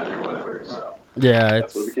first event or whatever. So yeah,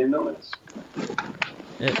 that's what it became known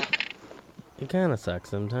as. It kind of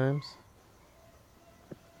sucks sometimes.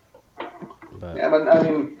 But yeah, but I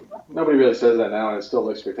mean, nobody really says that now, and it still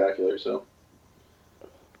looks spectacular. So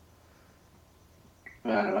I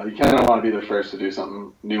don't know. You kind of want to be the first to do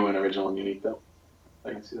something new and original and unique, though.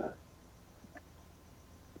 I can see that.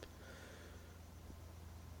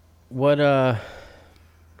 What are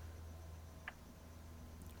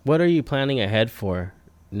you planning ahead for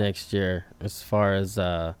next year as far as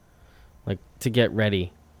like to get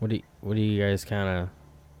ready? What do you guys kind of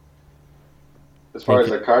As far as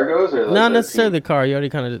the car goes, or like not the necessarily team? the car? You already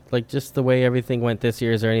kind of like just the way everything went this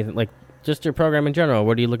year. Is there anything like just your program in general?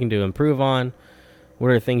 What are you looking to improve on?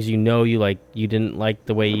 What are things you didn't like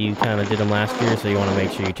the way you kind of did them last year, so you want to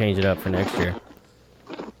make sure you change it up for next year?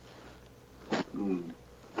 Hmm.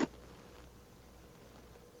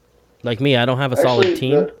 Like me, I don't have a solid Actually,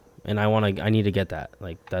 team, and I need to get that.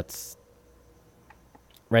 Like that's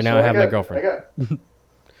right now. so I I have my got, girlfriend.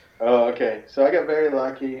 Oh, okay. So I got very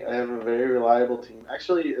lucky. I have a very reliable team.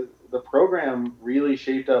 Actually, the program really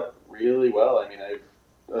shaped up really well. I mean, I have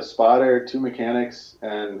a spotter, two mechanics,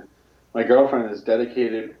 and my girlfriend is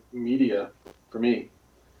dedicated media for me.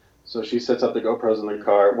 So she sets up the GoPros in the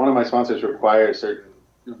car. One of my sponsors requires certain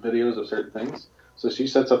videos of certain things. So she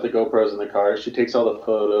sets up the GoPros in the car. She takes all the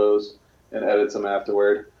photos and edits them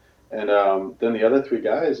afterward. And then the other three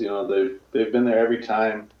guys, they've been there every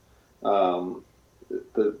time. The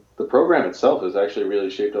program itself is actually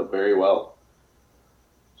really shaped up very well.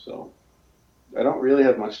 So I don't really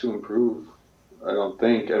have much to improve. I don't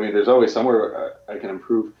think. I mean, there's always somewhere I can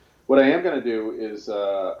improve. What I am going to do is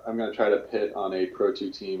I'm going to try to pit on a Pro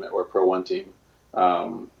 2 team or Pro 1 team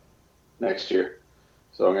next year.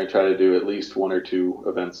 So I'm going to try to do at least one or two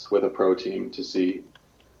events with a pro team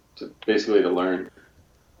basically to learn.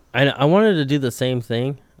 I wanted to do the same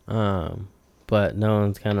thing, but no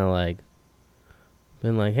one's kind of like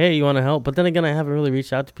been like, hey, you want to help? But then again, I haven't really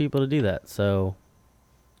reached out to people to do that. So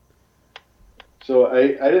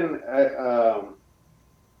I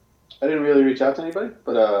didn't really reach out to anybody,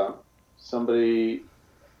 but somebody,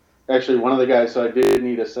 actually one of the guys. So I did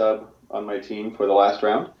need a sub on my team for the last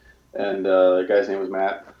round, and the guy's name was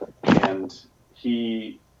Matt, and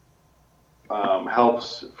he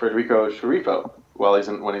helps Federico Sharifo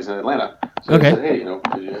when he's in Atlanta. So okay. I said, hey,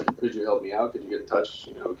 could you help me out? Could you get in touch?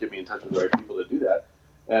 Get me in touch with the right people to do that.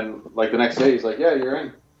 And like the next day, he's like, yeah, you're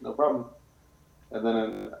in, no problem. And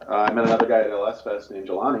then I met another guy at LS Fest named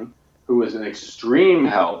Jelani, who was an extreme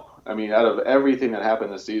help. I mean, out of everything that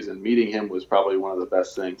happened this season, meeting him was probably one of the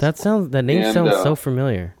best things. That name sounds so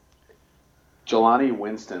familiar. Jelani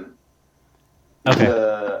Winston.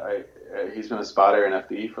 Okay. He's been a spotter in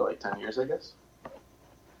FD for like 10 years, I guess.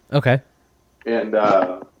 Okay. And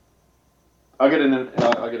I'll get into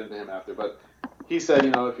him after. But he said,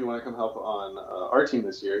 if you want to come help on our team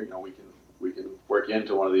this year, we can work you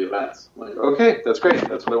into one of the events. I'm like, okay, that's great.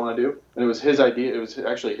 That's what I want to do. And it was his idea. It was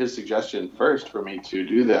actually his suggestion first for me to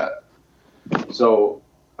do that. So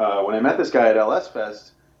when I met this guy at LS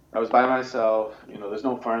Fest, I was by myself. There's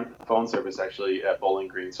no phone service actually at Bowling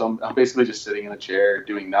Green. So I'm basically just sitting in a chair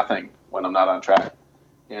doing nothing when I'm not on track.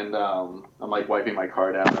 And I'm like wiping my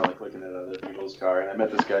car down or like looking at other people's car. And I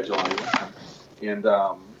met this guy, Jelani. And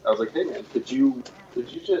I was like, hey man, could you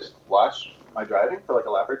just watch my driving for like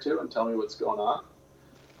a lap or two and tell me what's going on?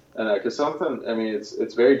 And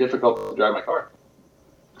it's very difficult to drive my car.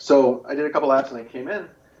 So I did a couple laps and I came in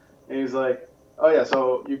and he's like, oh yeah,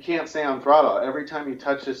 so you can't stay on throttle. Every time you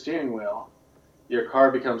touch the steering wheel, your car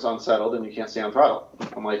becomes unsettled and you can't stay on throttle.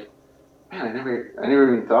 I'm like, man, I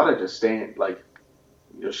never even thought of just staying, like,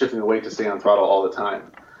 shifting the weight to stay on throttle all the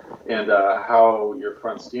time. And how your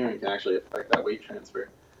front steering can actually affect that weight transfer.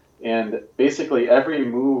 And basically every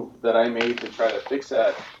move that I made to try to fix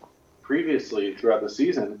that previously throughout the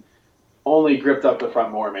season only gripped up the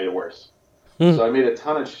front more and made it worse. So I made a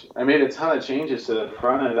ton of changes to the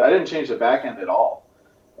front end. I didn't change the back end at all.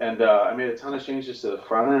 And I made a ton of changes to the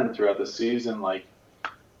front end throughout the season. Like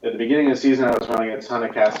at the beginning of the season, I was running a ton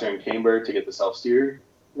of caster and camber to get the self-steer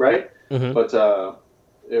right. Mm-hmm. But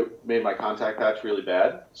it made my contact patch really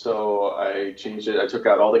bad. So I changed it. I took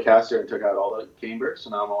out all the caster and took out all the camber.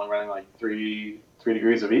 So now I'm only running like three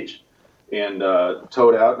degrees of each. And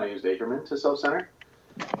towed out, and I used Ackerman to self-center.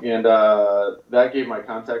 And that gave my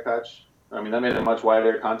contact patch. That made a much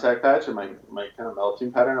wider contact patch, and my kind of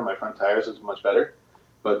melting pattern on my front tires was much better.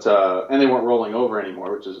 But and they weren't rolling over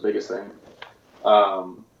anymore, which is the biggest thing.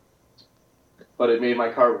 But it made my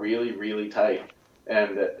car really, really tight.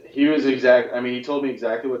 And he was he told me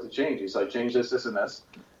exactly what to change. He's like, change this, this, and this.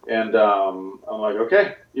 And I'm like,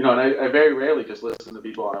 okay. And I very rarely just listen to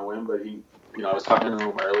people on a whim, but I was talking to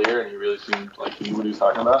him earlier, and he really seemed like he knew what he was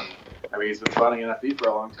talking about. He's been spotting NFD for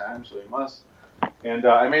a long time, so he must. And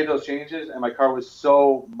I made those changes, and my car was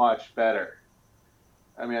so much better.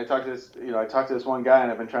 I talked to this one guy,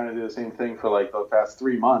 and I've been trying to do the same thing for like the past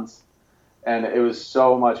 3 months, and it was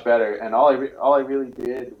so much better. And all I really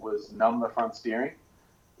did was numb the front steering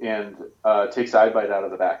and take side bite out of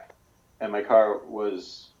the back, and my car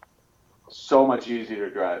was so much easier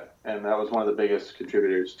to drive. And that was one of the biggest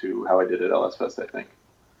contributors to how I did at LS Fest, I think.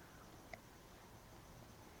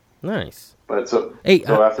 Nice. But so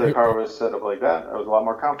after the car was set up like that, I was a lot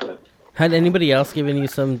more confident. Had anybody else given you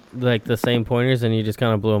some, like, the same pointers and you just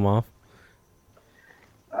kind of blew them off?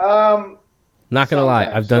 Not going to lie,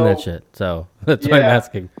 I've done that shit, so that's why I'm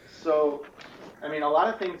asking. So, a lot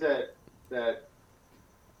of things that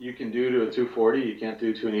you can do to a 240, you can't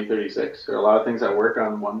do to an E36. There are a lot of things that work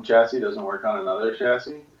on one chassis doesn't work on another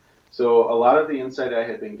chassis. So a lot of the insight I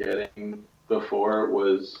had been getting before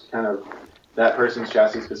was kind of that person's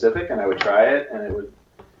chassis specific, and I would try it, and it would,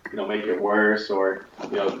 make it worse. Or,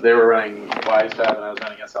 they were running WiseFab, and I was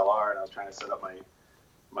running SLR, and I was trying to set up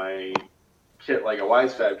my kit like a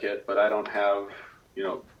WiseFab kit, but I don't have,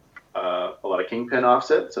 a lot of kingpin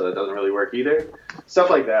offset, so that doesn't really work either. Stuff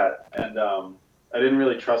like that, and I didn't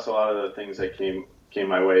really trust a lot of the things that came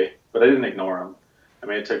my way, but I didn't ignore them.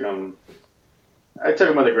 I took them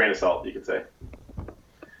with a grain of salt, you could say.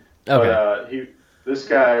 Okay. But this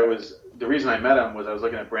guy was. The reason I met him was I was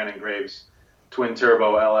looking at Brandon Graves' twin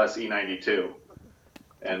turbo LS E92,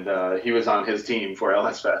 and he was on his team for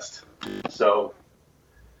LS Fest. So,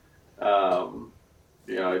 he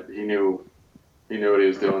knew what he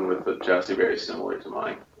was doing with the chassis, very similar to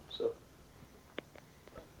mine. So,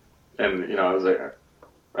 and I was like,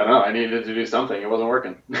 I don't know, I needed to do something. It wasn't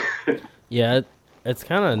working. Yeah, it's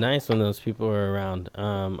kind of nice when those people are around.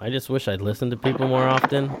 I just wish I'd listened to people more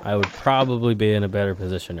often. I would probably be in a better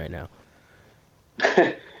position right now.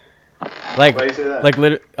 Why do you say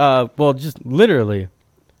that? Just literally.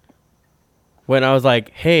 When I was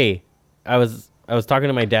like, hey, I was talking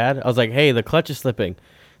to my dad. I was like, hey, the clutch is slipping.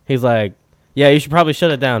 He's like, yeah, you should probably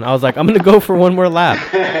shut it down. I was like, I'm gonna go for one more lap.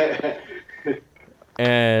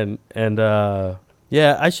 and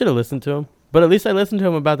yeah, I should have listened to him. But at least I listened to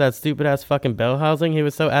him about that stupid ass fucking bell housing he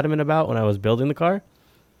was so adamant about when I was building the car.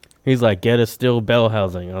 He's like, get a steel bell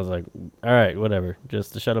housing. I was like, all right, whatever,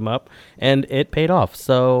 just to shut him up. And it paid off,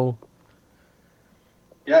 so.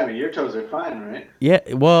 Yeah, your toes are fine, right? Yeah,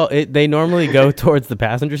 well, they normally go towards the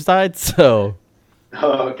passenger side, so.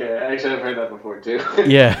 Oh, okay. Actually, I've heard that before, too.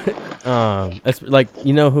 Yeah. It's like,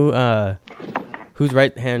 who Who's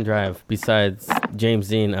right-hand drive besides James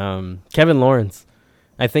Dean? Kevin Lawrence.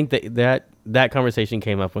 I think that conversation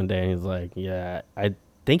came up one day, and he's like, "Yeah, I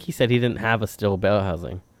think he said he didn't have a still bell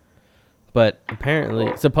housing, but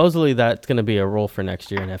apparently, supposedly that's going to be a rule for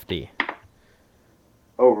next year in FD.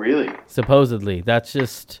 Oh, really? Supposedly, that's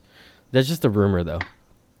just a rumor though.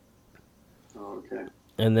 Oh, okay.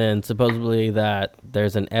 And then supposedly that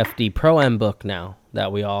there's an FD Pro-Am book now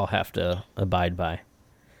that we all have to abide by.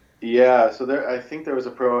 Yeah, so I think there was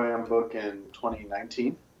a Pro-Am book in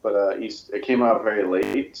 2019, but it came out very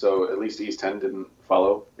late, so at least East 10 didn't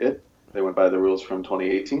follow it. They went by the rules from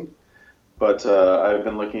 2018. But I've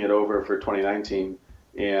been looking it over for 2019,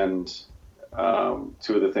 and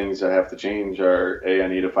two of the things I have to change are A, I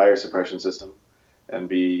need a fire suppression system, and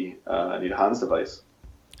B, I need a Hans device.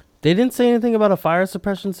 They didn't say anything about a fire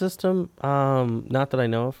suppression system, not that I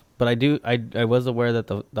know of, but I was aware that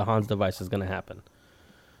the Hans device is going to happen.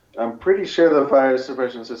 I'm pretty sure the fire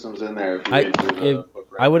suppression system's in there. If you read through the book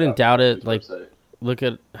right I wouldn't doubt it. Like, website. Look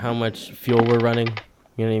at how much fuel we're running.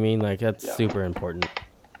 You know what I mean? Like, that's super important.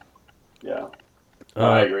 Yeah.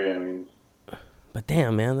 I agree. I mean, but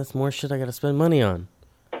damn, man, that's more shit I got to spend money on.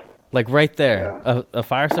 Like right there, a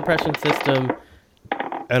fire suppression system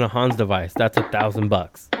and a Hans device. That's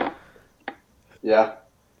 $1,000. Yeah.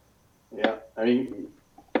 Yeah. I mean,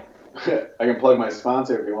 I can plug my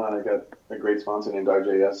sponsor if you want. I got a great sponsor named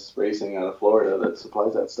RJS Racing out of Florida that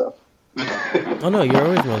supplies that stuff. Oh no, you're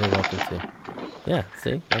always more than welcome to. Yeah,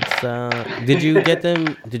 see, that's. Did you get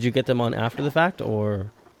them on after the fact,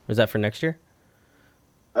 or was that for next year?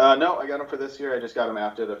 No, I got them for this year. I just got them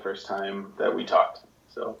after the first time that we talked.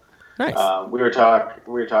 So nice. We were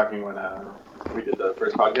talking when we did the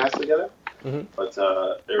first podcast together, but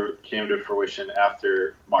it came to fruition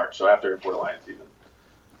after March, so after Port Alliance season,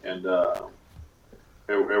 and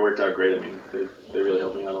it worked out great. I mean, they really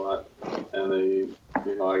helped me out a lot, and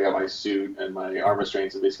I got my suit and my arm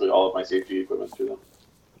restraints and basically all of my safety equipment through them.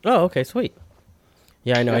 Oh, okay, sweet.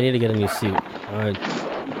 Yeah, I know. I need to get a new suit. What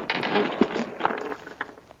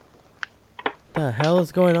the hell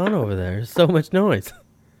is going on over there? There's so much noise.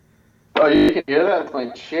 Oh, you can hear that? It's my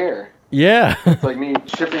chair. Yeah. It's like me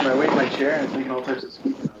shifting my weight in my chair and it's making all types of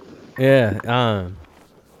squeaking noises. Yeah.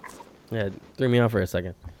 Yeah, it threw me off for a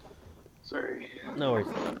second. Sorry. No worries.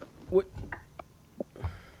 What?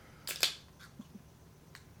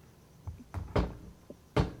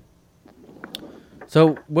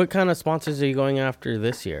 So, what kind of sponsors are you going after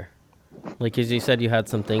this year? Like, as you said, you had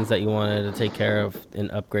some things that you wanted to take care of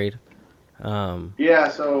and upgrade. Yeah,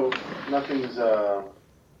 so nothing's.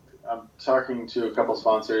 I'm talking to a couple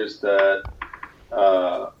sponsors that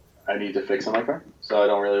I need to fix on my car, so I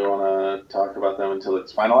don't really want to talk about them until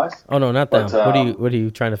it's finalized. Oh no, not them. What are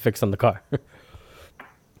you trying to fix on the car?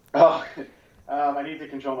 I need to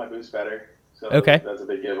control my boost better. So okay, that's a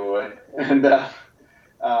big giveaway, and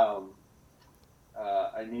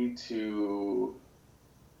I need to.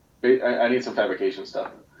 I need some fabrication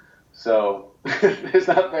stuff. So there's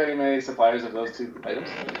not very many suppliers of those two items.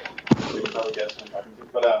 You can probably guess what I'm talking to.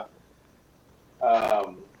 But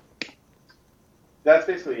that's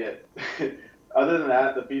basically it. Other than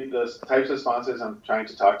that, the types of sponsors I'm trying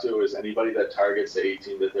to talk to is anybody that targets the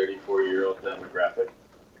 18 to 34-year-old demographic.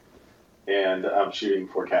 And I'm shooting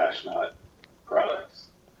for cash, not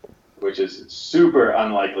products, which is super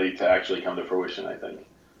unlikely to actually come to fruition, I think.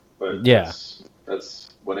 But yeah,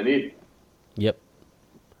 that's what I need. Yep.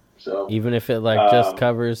 So even if it just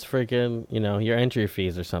covers freaking, your entry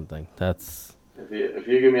fees or something, that's. If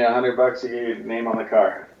you give me $100, you get your name on the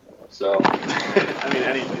car. So I mean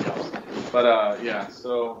anything else. But yeah,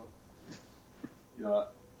 so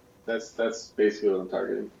that's basically what I'm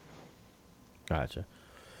targeting. Gotcha.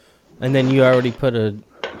 And then you already put a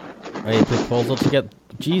proposal together.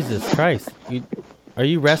 Jesus Christ! Are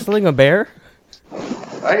you wrestling a bear?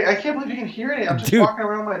 I can't believe you can hear it. I'm just walking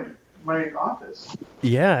around my office.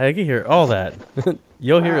 Yeah, I can hear all that.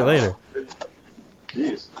 You'll hear it later.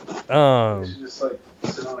 Jeez. You should just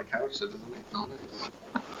sit on a couch that doesn't make no noise.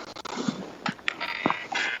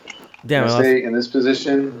 Damn, I stay in this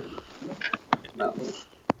position. No.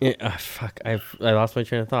 Yeah, fuck. I lost my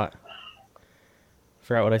train of thought.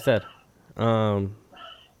 Forgot what I said.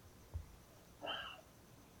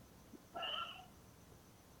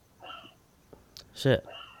 Shit.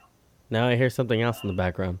 Now I hear something else in the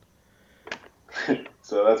background.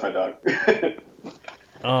 So that's my dog.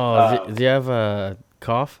 Does he have a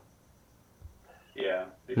cough? Yeah,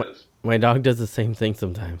 he does. My dog does the same thing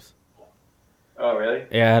sometimes. Oh, really?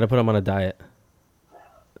 Yeah, I had to put him on a diet.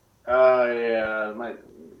 Yeah,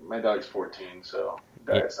 my dog's 14, so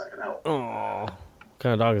diet's not gonna help. Oh, what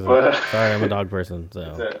kind of dog is it? Sorry, I'm a dog person.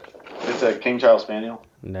 So it's It's a King Charles Spaniel.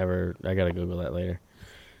 Never. I gotta Google that later.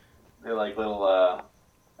 They're like little.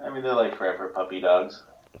 They're like forever puppy dogs.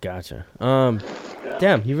 Gotcha. Yeah.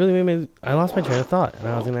 Damn, you really made me. I lost my train of thought, and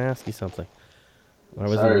I was gonna ask you something. I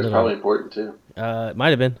was Sorry, it's probably important too. It might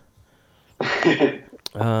have been.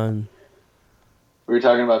 We were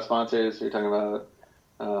talking about sponsors. We were talking about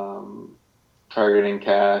targeting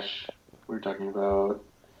cash. We were talking about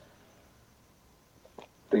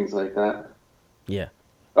things like that. Yeah.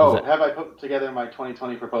 Oh, have I put together my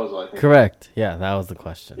 2020 proposal? I think. Correct. Yeah, that was the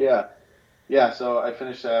question. Yeah. So I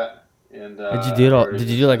finished that, and did you do it all? Did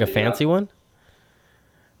you do like a fancy one?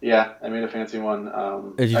 Yeah, I made a fancy one.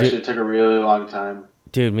 It took a really long time.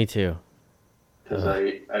 Dude, me too. Because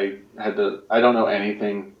I had to. I don't know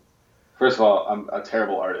anything. First of all, I'm a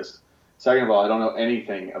terrible artist. Second of all, I don't know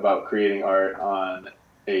anything about creating art on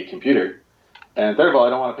a computer. And third of all, I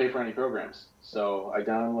don't want to pay for any programs. So I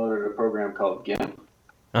downloaded a program called GIMP,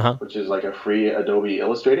 which is like a free Adobe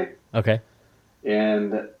Illustrator. Okay.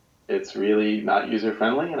 And it's really not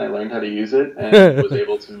user-friendly, and I learned how to use it and was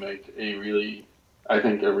able to make a really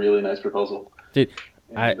nice proposal. Dude,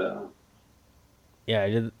 and,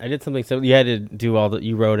 I did something so you had to do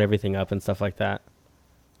you wrote everything up and stuff like that.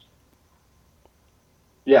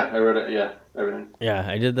 Yeah, I wrote it. Yeah, everything. Yeah,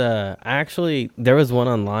 I did there was one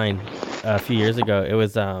online a few years ago. It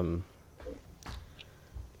was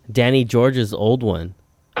Danny George's old one,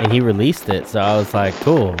 and he released it. So I was like,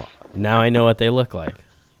 cool. Now I know what they look like.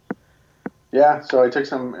 Yeah, so I took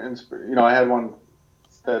some. I had one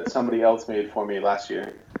that somebody else made for me last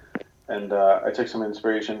year, and I took some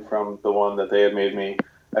inspiration from the one that they had made me.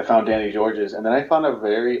 I found Danny George's, and then I found a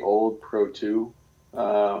very old Pro 2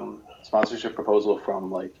 sponsorship proposal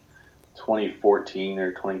from like 2014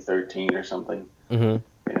 or 2013 or something. Mm-hmm.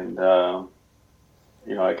 And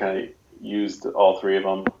I kind of used all three of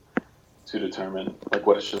them to determine like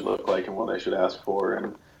what it should look like and what I should ask for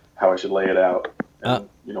and how I should lay it out and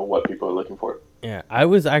what people are looking for. Yeah, I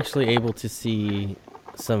was actually able to see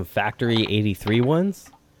some Factory 83 ones,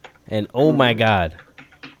 and oh my god,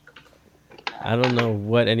 I don't know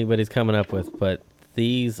what anybody's coming up with, but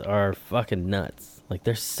these are fucking nuts. Like,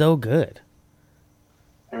 they're so good.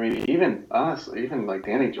 I mean, even like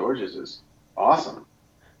Danny George's is awesome.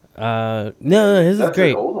 No, his is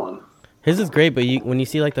great. That's an old one. His is great, but when you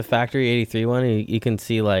see like the Factory 83 one, you can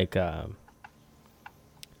see like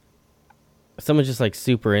someone's just like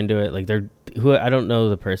super into it. Like I don't know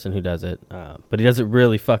the person who does it, but he does it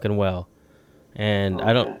really fucking well. And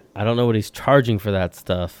okay. I don't know what he's charging for that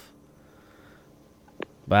stuff,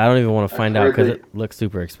 but I don't even want to find out because it looks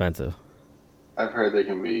super expensive. I've heard they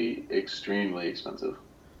can be extremely expensive.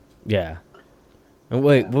 Yeah. And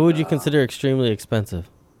wait, what would you consider extremely expensive?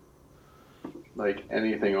 Like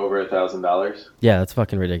anything over $1,000. Yeah, that's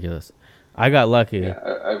fucking ridiculous. I got lucky. Yeah,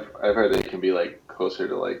 I've heard they can be like closer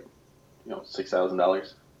to like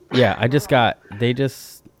 $6,000. Yeah, they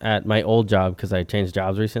just at my old job because I changed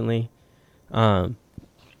jobs recently. I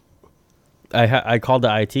called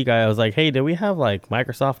the IT guy. I was like, "Hey, do we have like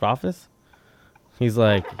Microsoft Office?" He's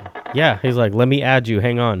like, "Yeah." He's like, "Let me add you.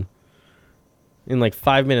 Hang on." In like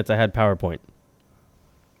 5 minutes, I had PowerPoint.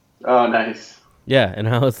 Oh, nice. Yeah, and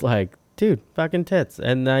I was like, "Dude, fucking tits."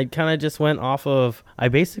 And I kind of just went off of. I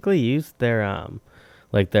basically used their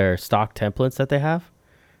their stock templates that they have,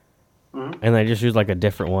 and I just used like a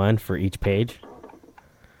different one for each page.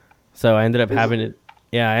 So I ended up having to.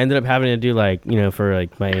 Yeah, I ended up having to do like for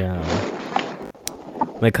like my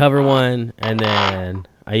cover one, and then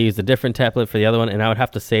I used a different template for the other one, and I would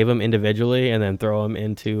have to save them individually and then throw them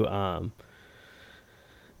into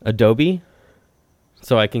Adobe,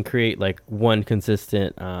 so I can create like one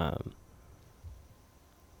consistent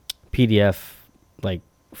PDF like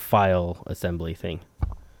file assembly thing.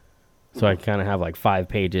 So I kind of have like 5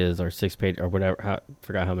 pages or 6 pages or whatever.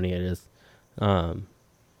 Forgot how many it is.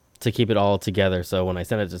 To keep it all together, so when I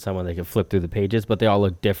send it to someone, they can flip through the pages, but they all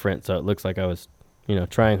look different, so it looks like I was,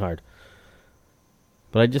 trying hard.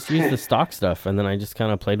 But I just used the stock stuff, and then I just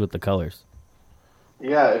kind of played with the colors.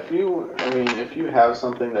 Yeah, if you have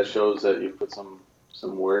something that shows that you put some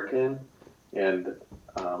work in, and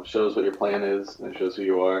shows what your plan is, and shows who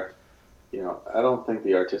you are, I don't think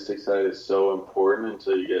the artistic side is so important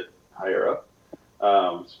until you get higher up,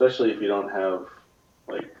 especially if you don't have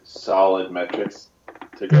like solid metrics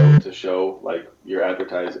to go to show like your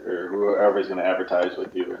advertiser or whoever's going to advertise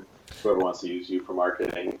with you and whoever wants to use you for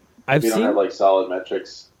marketing. If you don't have like solid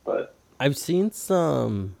metrics, but I've seen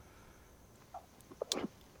some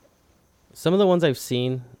of the ones I've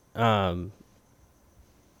seen, they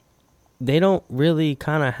don't really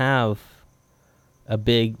kind of have a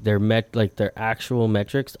big their actual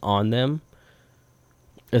metrics on them.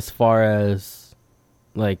 as far as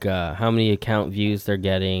like how many account views they're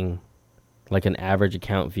getting, like an average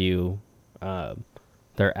account view,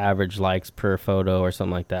 their average likes per photo or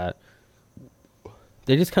something like that.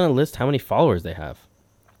 They just kind of list how many followers they have.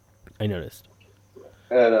 I noticed.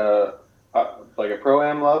 At like a Pro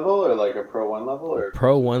Am level or like a Pro 1 level or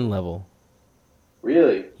Pro 1 level.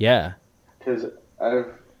 Really? Yeah. Because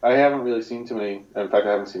I haven't really seen too many. In fact,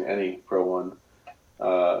 I haven't seen any Pro 1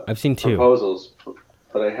 I've seen 2 proposals,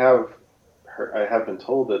 but I have been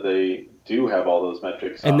told that they do have all those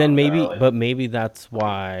metrics. And then maybe that's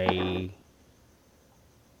why.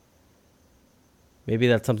 Maybe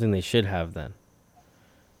that's something they should have then.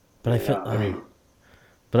 But yeah,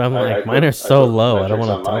 but I'm like, mine are so low. I don't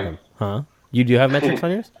want to tell them. Huh? You do have metrics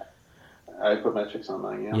on yours? I put metrics on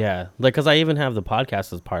mine, yeah. Yeah, like because I even have the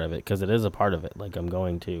podcast as part of it because it is a part of it. Like I'm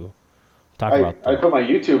going to talk about. I put my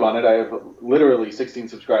YouTube on it. I have literally 16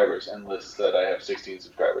 subscribers and lists that I have 16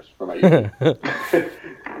 subscribers for my YouTube.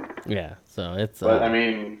 Yeah, so it's. But I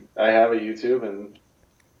mean, I have a YouTube, and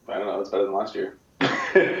I don't know. It's better than last year.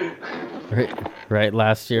 Right.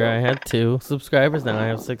 Last year I had 2 subscribers. Now I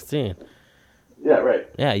have 16. Yeah. Right.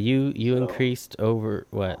 Yeah, you increased over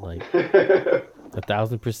what, like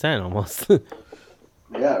 1,000% almost.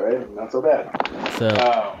 Yeah. Right. Not so bad. So.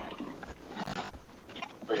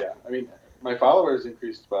 But yeah, I mean, my followers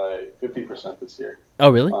increased by 50% this year.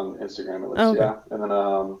 Oh really? On Instagram, at least. Oh, okay. Yeah, and then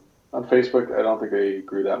on Facebook, I don't think they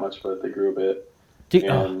grew that much, but they grew a bit.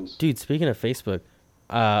 Dude, speaking of Facebook,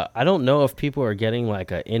 I don't know if people are getting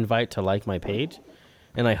like an invite to like my page,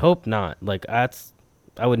 and I hope not. Like I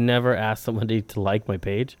would never ask somebody to like my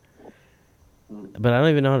page, but I don't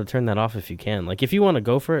even know how to turn that off if you can. Like if you want to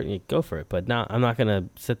go for it, you go for it. But I'm not gonna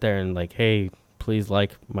sit there and like, hey, please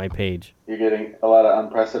like my page. You're getting a lot of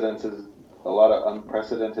unprecedented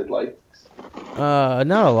likes.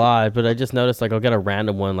 Not a lot, but I just noticed like I'll get a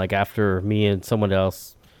random one like after me and someone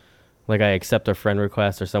else, like I accept a friend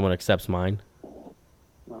request or someone accepts mine.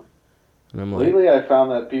 And I'm like, lately, I found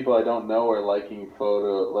that people I don't know are liking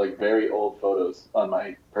very old photos on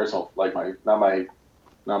my personal, like not my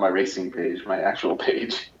racing page, my actual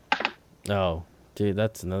page. Oh, dude,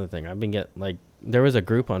 that's another thing. I've been there was a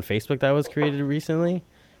group on Facebook that was created recently,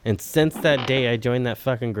 and since that day I joined that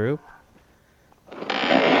fucking group.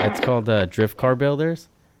 It's called Drift Car Builders.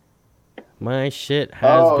 My shit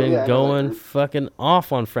has been going fucking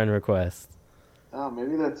off on friend requests. Oh,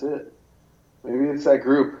 maybe that's it. Maybe it's that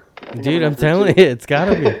group. Dude, I'm telling you, it's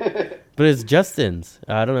gotta be. But it's Justin's.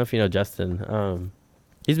 I don't know if you know Justin.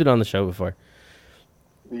 He's been on the show before.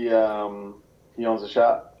 He owns a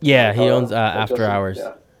shop. Yeah, he owns After Justin, Hours.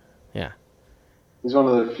 Yeah. He's one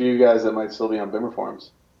of the few guys that might still be on Bimmer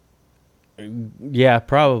forums. Yeah,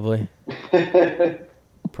 probably.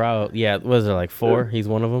 Yeah, was there like 4? He's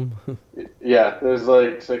one of them. Yeah, there's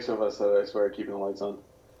like 6 of us that I swear are keeping the lights on.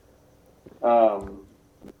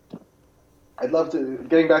 I'd love to,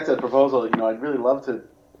 getting back to the proposal, I'd really love to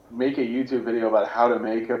make a YouTube video about how to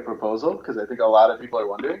make a proposal, because I think a lot of people are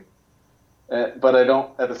wondering. But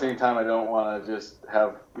at the same time, I don't want to just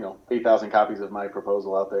have, 8,000 copies of my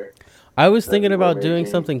proposal out there. I was thinking about doing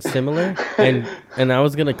something similar, and I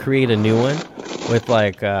was going to create a new one with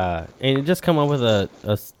like, and just come up with a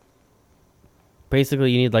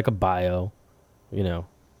basically you need like a bio,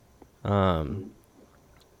 come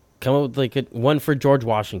up with like one for George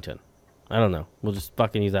Washington. I don't know. We'll just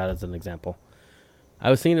fucking use that as an example. I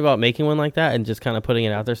was thinking about making one like that and just kind of putting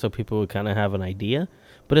it out there so people would kind of have an idea.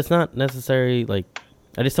 But it's not necessary, like,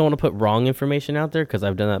 I just don't want to put wrong information out there because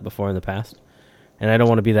I've done that before in the past. And I don't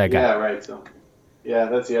want to be that guy. Yeah, right. So, yeah,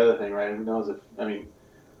 that's the other thing, right? Who knows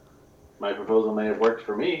my proposal may have worked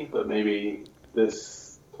for me, but maybe this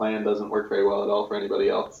plan doesn't work very well at all for anybody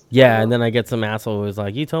else. Yeah, and then I get some asshole who's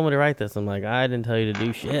like, you told me to write this. I'm like, I didn't tell you to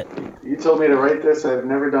do shit. You told me to write this. I've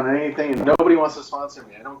never done anything, and nobody wants to sponsor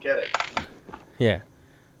me. I don't get it. Yeah.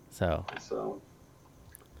 So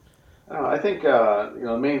I don't know. I think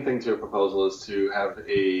the main thing to a proposal is to have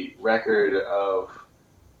a record of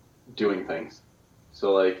doing things.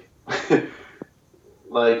 So like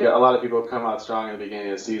like a lot of people have come out strong in the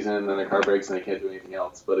beginning of the season, and then the car breaks and they can't do anything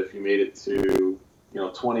else. But if you made it to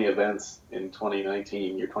 20 events in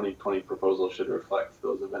 2019, your 2020 proposal should reflect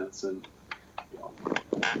those events and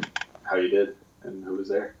how you did and who was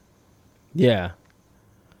there. Yeah.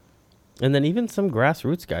 And then even some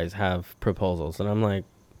grassroots guys have proposals, and I'm like,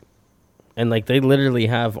 and like they literally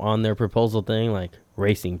have on their proposal thing like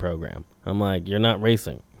racing program. I'm like, you're not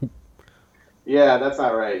racing. Yeah, that's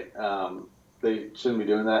not right. They shouldn't be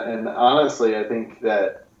doing that. And honestly, I think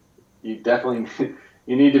that you definitely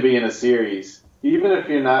you need to be in a series. Even if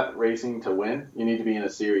you're not racing to win, you need to be in a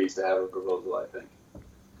series to have a proposal, I think.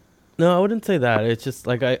 No, I wouldn't say that. It's just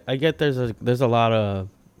like I get there's a lot of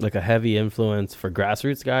like a heavy influence for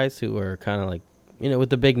grassroots guys who are kind of like with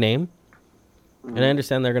the big name, and I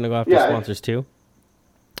understand they're gonna go after Yeah, sponsors too.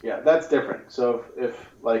 yeah, that's different. So if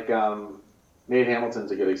like Nate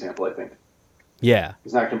Hamilton's a good example, I think. Yeah.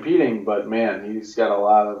 He's not competing, but man, he's got a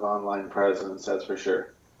lot of online presence, that's for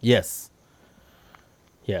sure. Yes.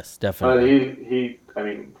 Yes, But definitely. I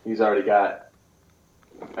mean, he's already got.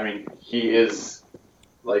 I mean, he is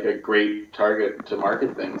like a great target to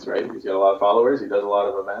market things, right? He's got a lot of followers. He does a lot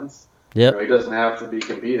of events. Yep. He doesn't have to be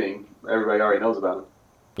competing. Everybody already knows about him.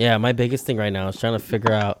 Yeah, my biggest thing right now is trying to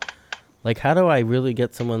figure out like how do I really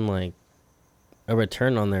get someone like a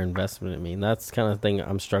return on their investment. I mean, that's the kind of thing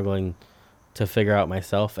I'm struggling to figure out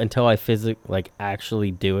myself until I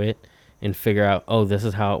actually do it and figure out, oh, this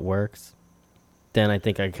is how it works. Then I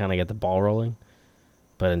think I kind of get the ball rolling.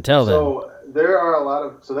 But until then, So there are a lot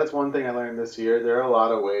of. So that's one thing I learned this year. There are a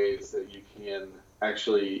lot of ways that you can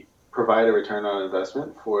actually provide a return on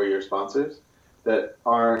investment for your sponsors that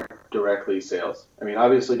aren't directly sales. I mean,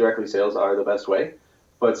 obviously, directly sales are the best way.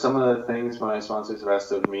 But some of the things my sponsors have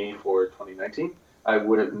asked of me for 2019, I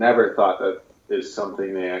would have never thought that is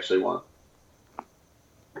something they actually want.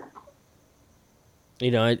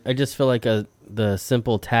 I just feel like the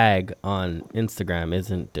simple tag on Instagram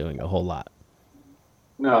isn't doing a whole lot.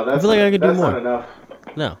 No, I feel like I could do that's more. not enough.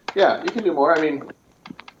 No. Yeah, you can do more. I mean,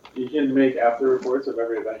 you can make after reports of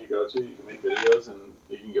every event you go to. You can make videos, and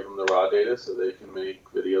you can give them the raw data so they can make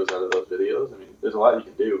videos out of those videos. I mean, there's a lot you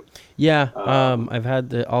can do. Yeah.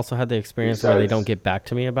 I've also had the experience where they don't get back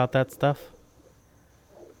to me about that stuff,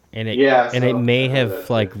 and it may have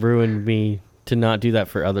like ruined me to not do that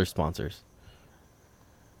for other sponsors.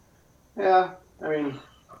 Yeah, I mean,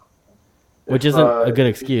 which isn't a good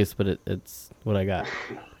excuse, but it's what I got.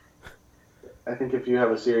 I think if you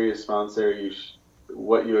have a serious sponsor,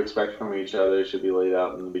 what you expect from each other should be laid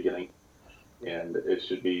out in the beginning, and it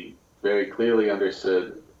should be very clearly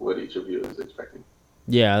understood what each of you is expecting.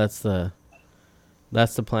 Yeah, that's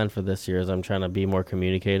the plan for this year. Is I'm trying to be more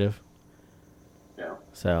communicative. Yeah.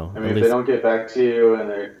 So I mean, if they don't get back to you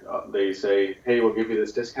and they say, "Hey, we'll give you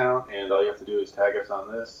this discount, and all you have to do is tag us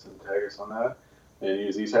on this and tag us on that, and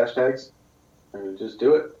use these hashtags," I mean, just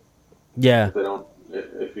do it. Yeah. If they don't.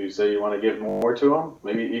 If you say you want to give more to them,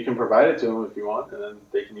 maybe you can provide it to them if you want, and then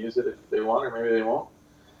they can use it if they want, or maybe they won't.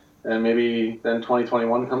 And maybe then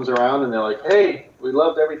 2021 comes around and they're like, "Hey, we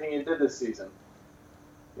loved everything you did this season."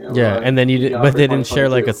 Yeah, and then but they didn't share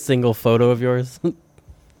like a single photo of yours.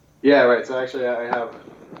 Yeah, right. So actually, I have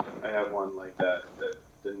one like that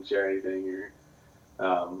didn't share anything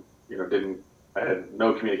or didn't. I had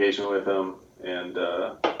no communication with them, and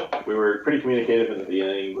we were pretty communicative in the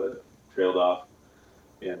beginning, but trailed off.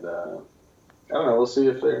 And I don't know. We'll see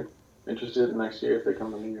if they're interested next year if they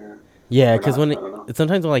come to me or. Yeah, because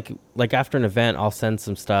sometimes like after an event, I'll send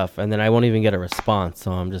some stuff and then I won't even get a response.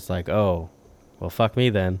 So I'm just like, oh, well, fuck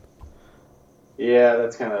me then. Yeah,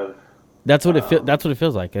 that's kind of. That's what it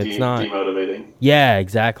feels like. It's not demotivating. Yeah,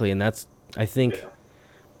 exactly, and that's I think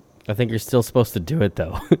you're still supposed to do it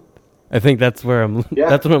though. I think that's where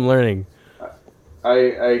that's what I'm learning. I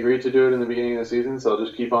agreed to do it in the beginning of the season, so I'll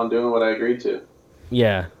just keep on doing what I agreed to.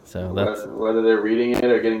 Yeah, so that's whether they're reading it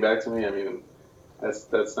or getting back to me. I mean,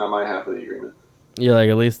 that's not my half of the agreement. Yeah, like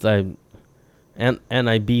at least I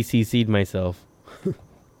BCC'd myself,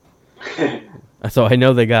 so I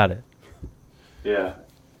know they got it. Yeah.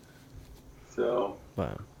 So.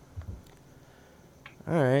 But,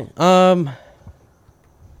 all right.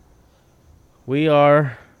 We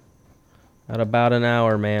are at about an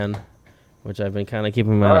hour, man, which I've been kind of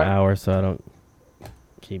keeping them at an hour, so I don't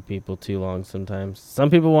keep people too long sometimes. Some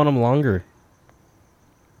people want them longer.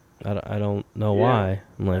 I don't know why.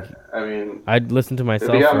 I'm like, I mean, I'd listen to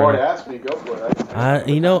myself. If you got more to ask me, go for it.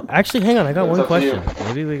 Actually, hang on. I got one question.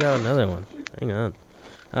 Maybe we got another one. Hang on.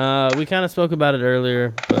 We kind of spoke about it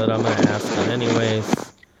earlier, but I'm going to ask it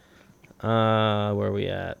anyways. Where are we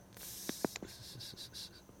at?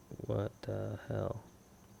 What the hell?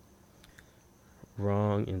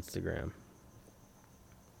 Wrong Instagram.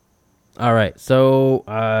 All right, so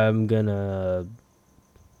I'm going to...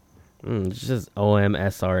 It's just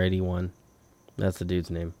OMSR81. That's the dude's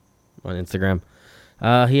name on Instagram.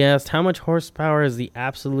 He asked, how much horsepower is the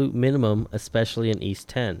absolute minimum, especially in East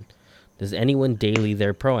 10? Does anyone daily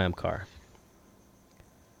their Pro-Am car?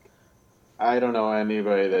 I don't know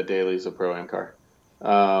anybody that dailies a Pro-Am car.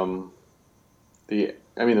 The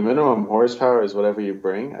minimum horsepower is whatever you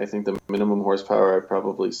bring. I think the minimum horsepower I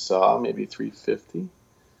probably saw, maybe 350.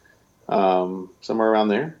 Somewhere around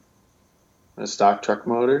there. A stock truck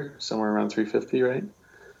motor, somewhere around 350, right?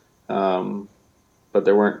 but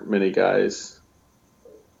there weren't many guys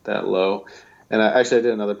that low. And I did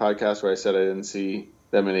another podcast where I said I didn't see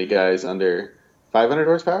that many guys under 500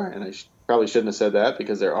 horsepower, and I probably shouldn't have said that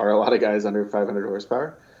because there are a lot of guys under 500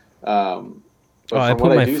 horsepower. But I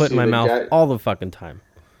put my foot in my mouth all the fucking time.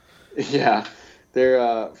 Yeah,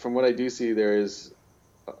 from what I do see, there is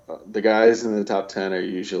the guys in the top 10 are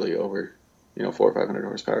usually over, 400 or 500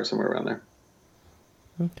 horsepower, somewhere around there.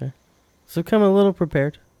 Okay, so come a little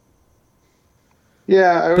prepared.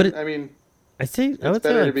 Yeah, I would it's say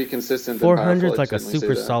better to be consistent. 400 is like a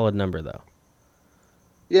super solid number, though.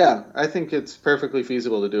 Yeah, I think it's perfectly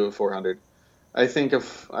feasible to do at 400. I think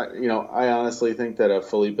I honestly think that a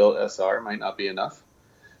fully built SR might not be enough.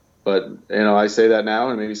 But, I say that now,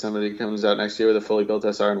 and maybe somebody comes out next year with a fully built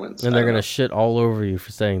SR and wins. And they're going to shit all over you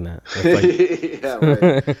for saying that. Yeah,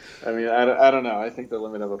 right. I mean, I don't know. I think the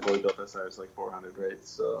limit of a fully built SR is like 400, right?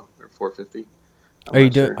 So, or 450.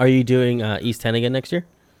 Are you doing East 10 again next year?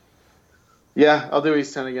 Yeah, I'll do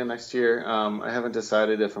East 10 again next year. I haven't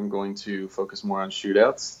decided if I'm going to focus more on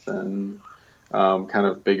shootouts than kind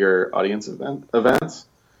of bigger audience events.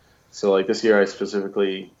 So like this year I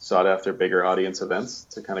specifically sought after bigger audience events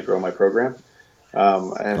to kind of grow my program. I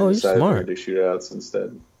haven't decided if I'm going to do shootouts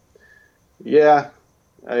instead. Yeah,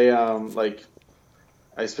 I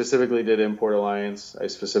specifically did Import Alliance. I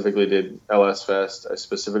specifically did LS Fest. I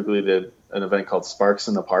specifically did an event called Sparks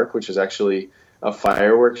in the Park, which is actually a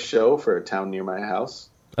fireworks show for a town near my house.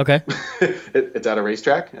 Okay. It's at a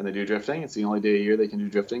racetrack, and they do drifting. It's the only day a year they can do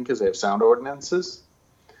drifting because they have sound ordinances.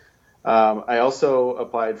 I also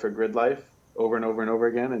applied for Grid Life over and over and over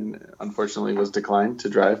again, and unfortunately was declined to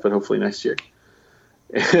drive, but hopefully next year.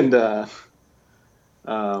 And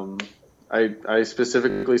I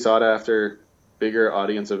specifically sought after bigger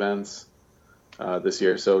audience events this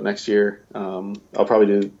year. So next year, I'll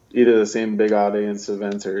probably do either the same big audience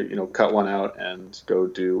event or, cut one out and go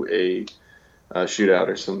do a shootout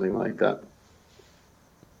or something like that.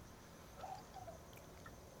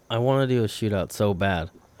 I want to do a shootout so bad.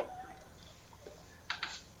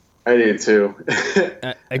 I do too.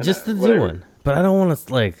 I just did do one, but I don't want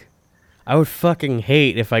to, I would fucking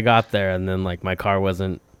hate if I got there and then, my car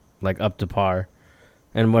wasn't, up to par.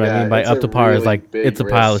 And what I mean by up to par is, it's a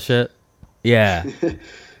pile of shit. Yeah.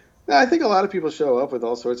 I think a lot of people show up with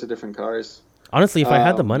all sorts of different cars. Honestly, if I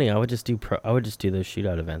had the money, I would just do those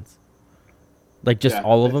shootout events.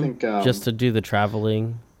 All of them, just to do the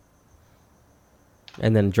traveling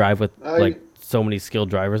and then drive with, so many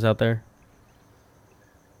skilled drivers out there.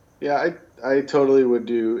 Yeah, I totally would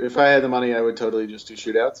do, if I had the money, I would totally just do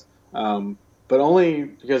shootouts. But only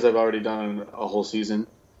because I've already done a whole season.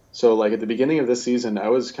 So, at the beginning of this season, I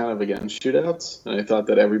was kind of against shootouts, and I thought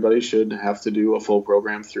that everybody should have to do a full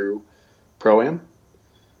program through Pro-Am.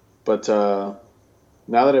 But now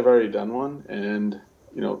that I've already done one, and,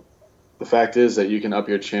 the fact is that you can up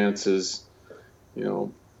your chances,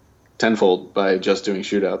 tenfold by just doing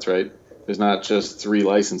shootouts, right? There's not just 3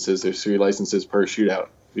 licenses. There's 3 licenses per shootout.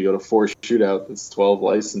 If you go to 4 shootouts, it's 12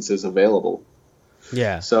 licenses available.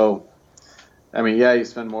 Yeah. So, you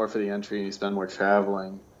spend more for the entry and you spend more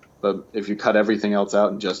traveling. But if you cut everything else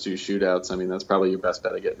out and just do shootouts, that's probably your best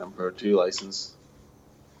bet of getting a Pro 2 license.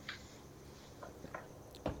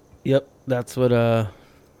 Yep, that's what I'm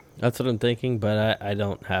thinking. But I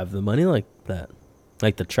don't have the money like that,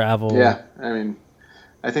 like the travel. Yeah,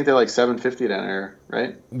 I think they're like $750 to enter,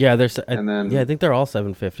 right? Yeah, I think they're all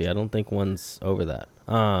 $750. I don't think one's over that.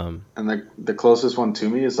 And the closest one to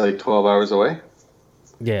me is 12 hours away.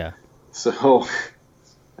 Yeah. So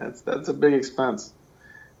that's a big expense.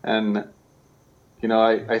 And,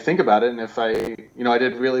 I think about it, and if I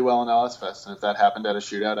did really well in LS Fest, and if that happened at a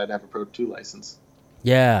shootout, I'd have a Pro 2 license.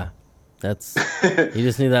 Yeah. You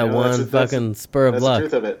just need that one fucking spur of luck.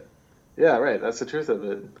 That's the truth of it. Yeah, right. That's the truth of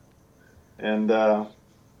it. And,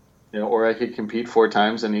 or I could compete 4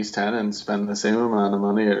 times in East 10 and spend the same amount of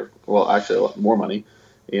money, actually a lot more money,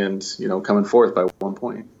 and, coming fourth by 1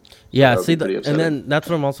 point. Yeah, so and then that's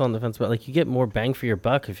what I'm also on the fence about. You get more bang for your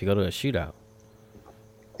buck if you go to a shootout.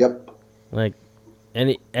 Yep.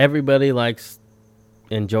 Everybody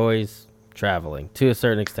enjoys traveling to a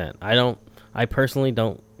certain extent. I personally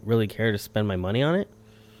don't really care to spend my money on it.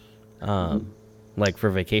 For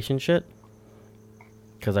vacation shit.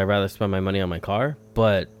 Because I'd rather spend my money on my car.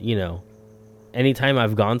 But, anytime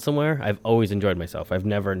I've gone somewhere, I've always enjoyed myself. I've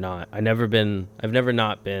never not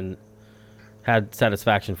had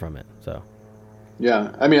satisfaction from it. So.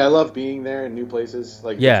 Yeah, I love being there in new places.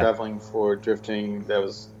 Traveling for drifting, that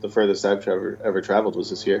was the furthest I've ever traveled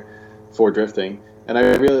was this year for drifting. And I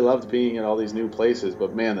really loved being in all these new places,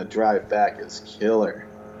 but man, the drive back is killer.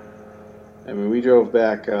 We drove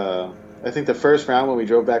back I think the first round when we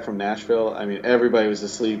drove back from Nashville, I mean, everybody was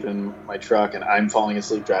asleep in my truck, and I'm falling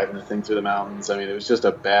asleep driving the thing through the mountains. I mean, it was just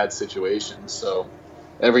a bad situation. So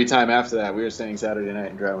every time after that, we were staying Saturday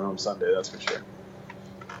night and driving home Sunday. That's for sure.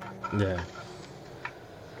 Yeah.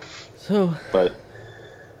 So, But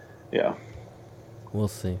yeah, we'll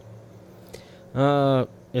see.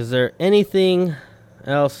 Is there anything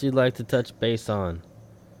else you'd like to touch base on?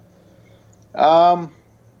 I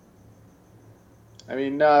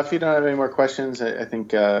mean, if you don't have any more questions, I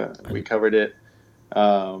think we covered it.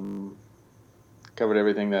 Covered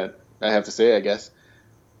everything that I have to say, I guess.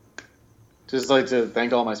 Just like to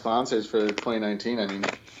thank all my sponsors for 2019. I mean,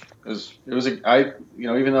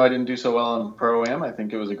 even though I didn't do so well in Pro-Am, I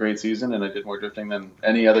think it was a great season, and I did more drifting than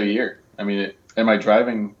any other year. I mean, and my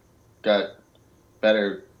driving got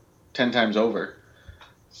better 10 times over.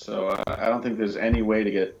 So I don't think there's any way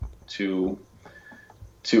to get to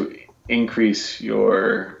increase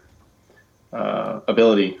your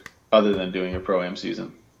ability other than doing a Pro-Am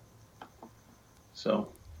season. So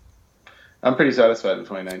I'm pretty satisfied with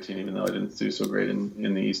 2019, even though I didn't do so great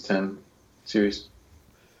in the East 10 series.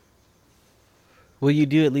 Will you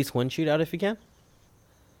do at least one shootout if you can?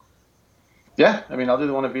 Yeah, I mean, I'll do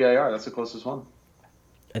the one at VIR. That's the closest one.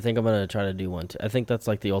 I think I'm going to try to do one too. I think that's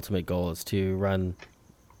like the ultimate goal is to run,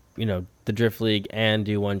 the Drift League and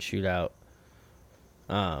do one shootout.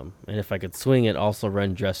 And if I could swing it, also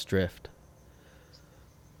run Just Drift.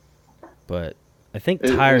 But I think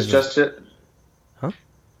tires.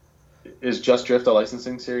 Is Just Drift a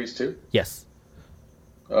licensing series too? Yes.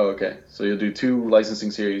 Oh, okay. So you'll do 2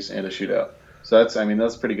 licensing series and a shootout. So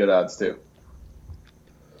that's pretty good odds too.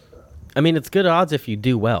 I mean, it's good odds if you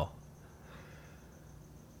do well.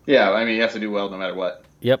 Yeah, I mean, you have to do well no matter what.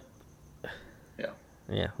 Yep. Yeah.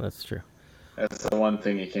 Yeah, that's true. That's the one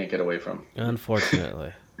thing you can't get away from.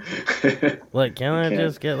 Unfortunately. Like, can I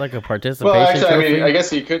just get like a participation Well, actually, trophy? I mean, I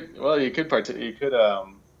guess you could. Well, you could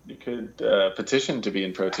petition to be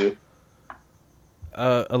in Pro 2.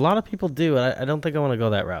 A lot of people do. I don't think I want to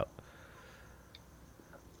go that route.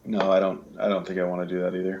 No, I don't think I want to do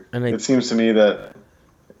that either. And it seems to me that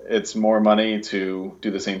it's more money to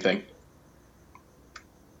do the same thing.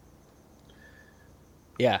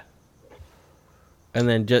 Yeah. And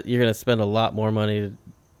then you're going to spend a lot more money,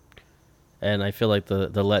 and I feel like the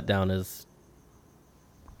letdown is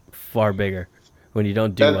far bigger when you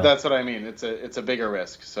don't do well. That's what I mean. It's a bigger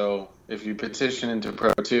risk. So if you petition into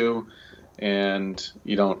Pro 2 and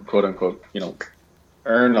you don't, quote unquote,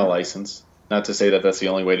 earn a license, not to say that that's the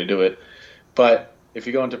only way to do it, but if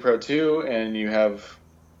you go into Pro 2 and you have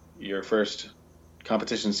your first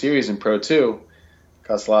competition series in Pro 2, it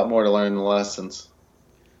costs a lot more to learn the lessons.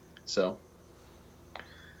 So.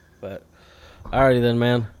 But, alrighty then,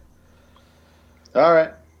 man. All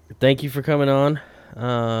right. Thank you for coming on.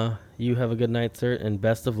 You have a good night, sir, and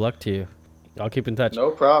best of luck to you. I'll keep in touch.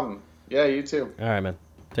 No problem. Yeah, you too. All right, man.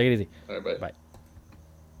 Take it easy. All right, bye. Bye.